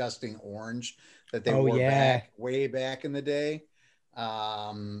disgusting orange that they wore way back in the day.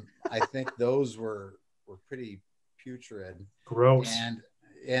 I think those were pretty putrid. Gross.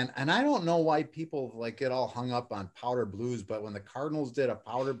 And I don't know why people like get all hung up on powder blues, but when the Cardinals did a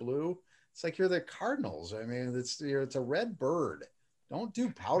powder blue, it's like you're the Cardinals. I mean, it's a red bird. Don't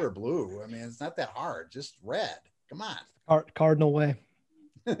do powder blue. I mean, it's not that hard. Just red. Come on. Cardinal way.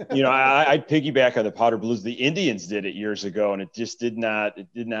 I'd piggyback on the powder blues. The Indians did it years ago, and it did not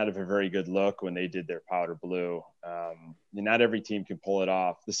have a very good look when they did their powder blue. Not every team can pull it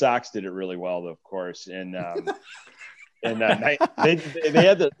off. The Sox did it really well, though, of course. And and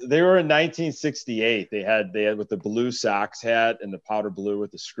they were in 1968. They had with the blue Sox hat and the powder blue with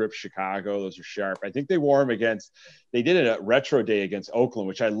the script Chicago. Those are sharp. I think they wore them they did it at retro day against Oakland,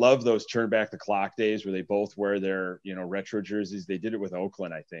 which I love those turn back the clock days where they both wear their, retro jerseys. They did it with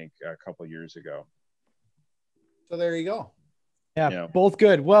Oakland, I think, a couple of years ago. So there you go. Yeah, both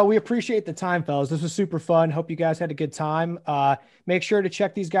good. Well, we appreciate the time, fellas. This was super fun. Hope you guys had a good time. Make sure to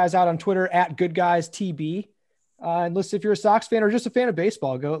check these guys out on Twitter at GoodGuysTB. And listen, if you're a Sox fan or just a fan of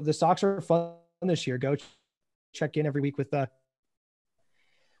baseball, the Sox are fun this year. Go check in every week with Pat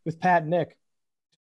and Nick.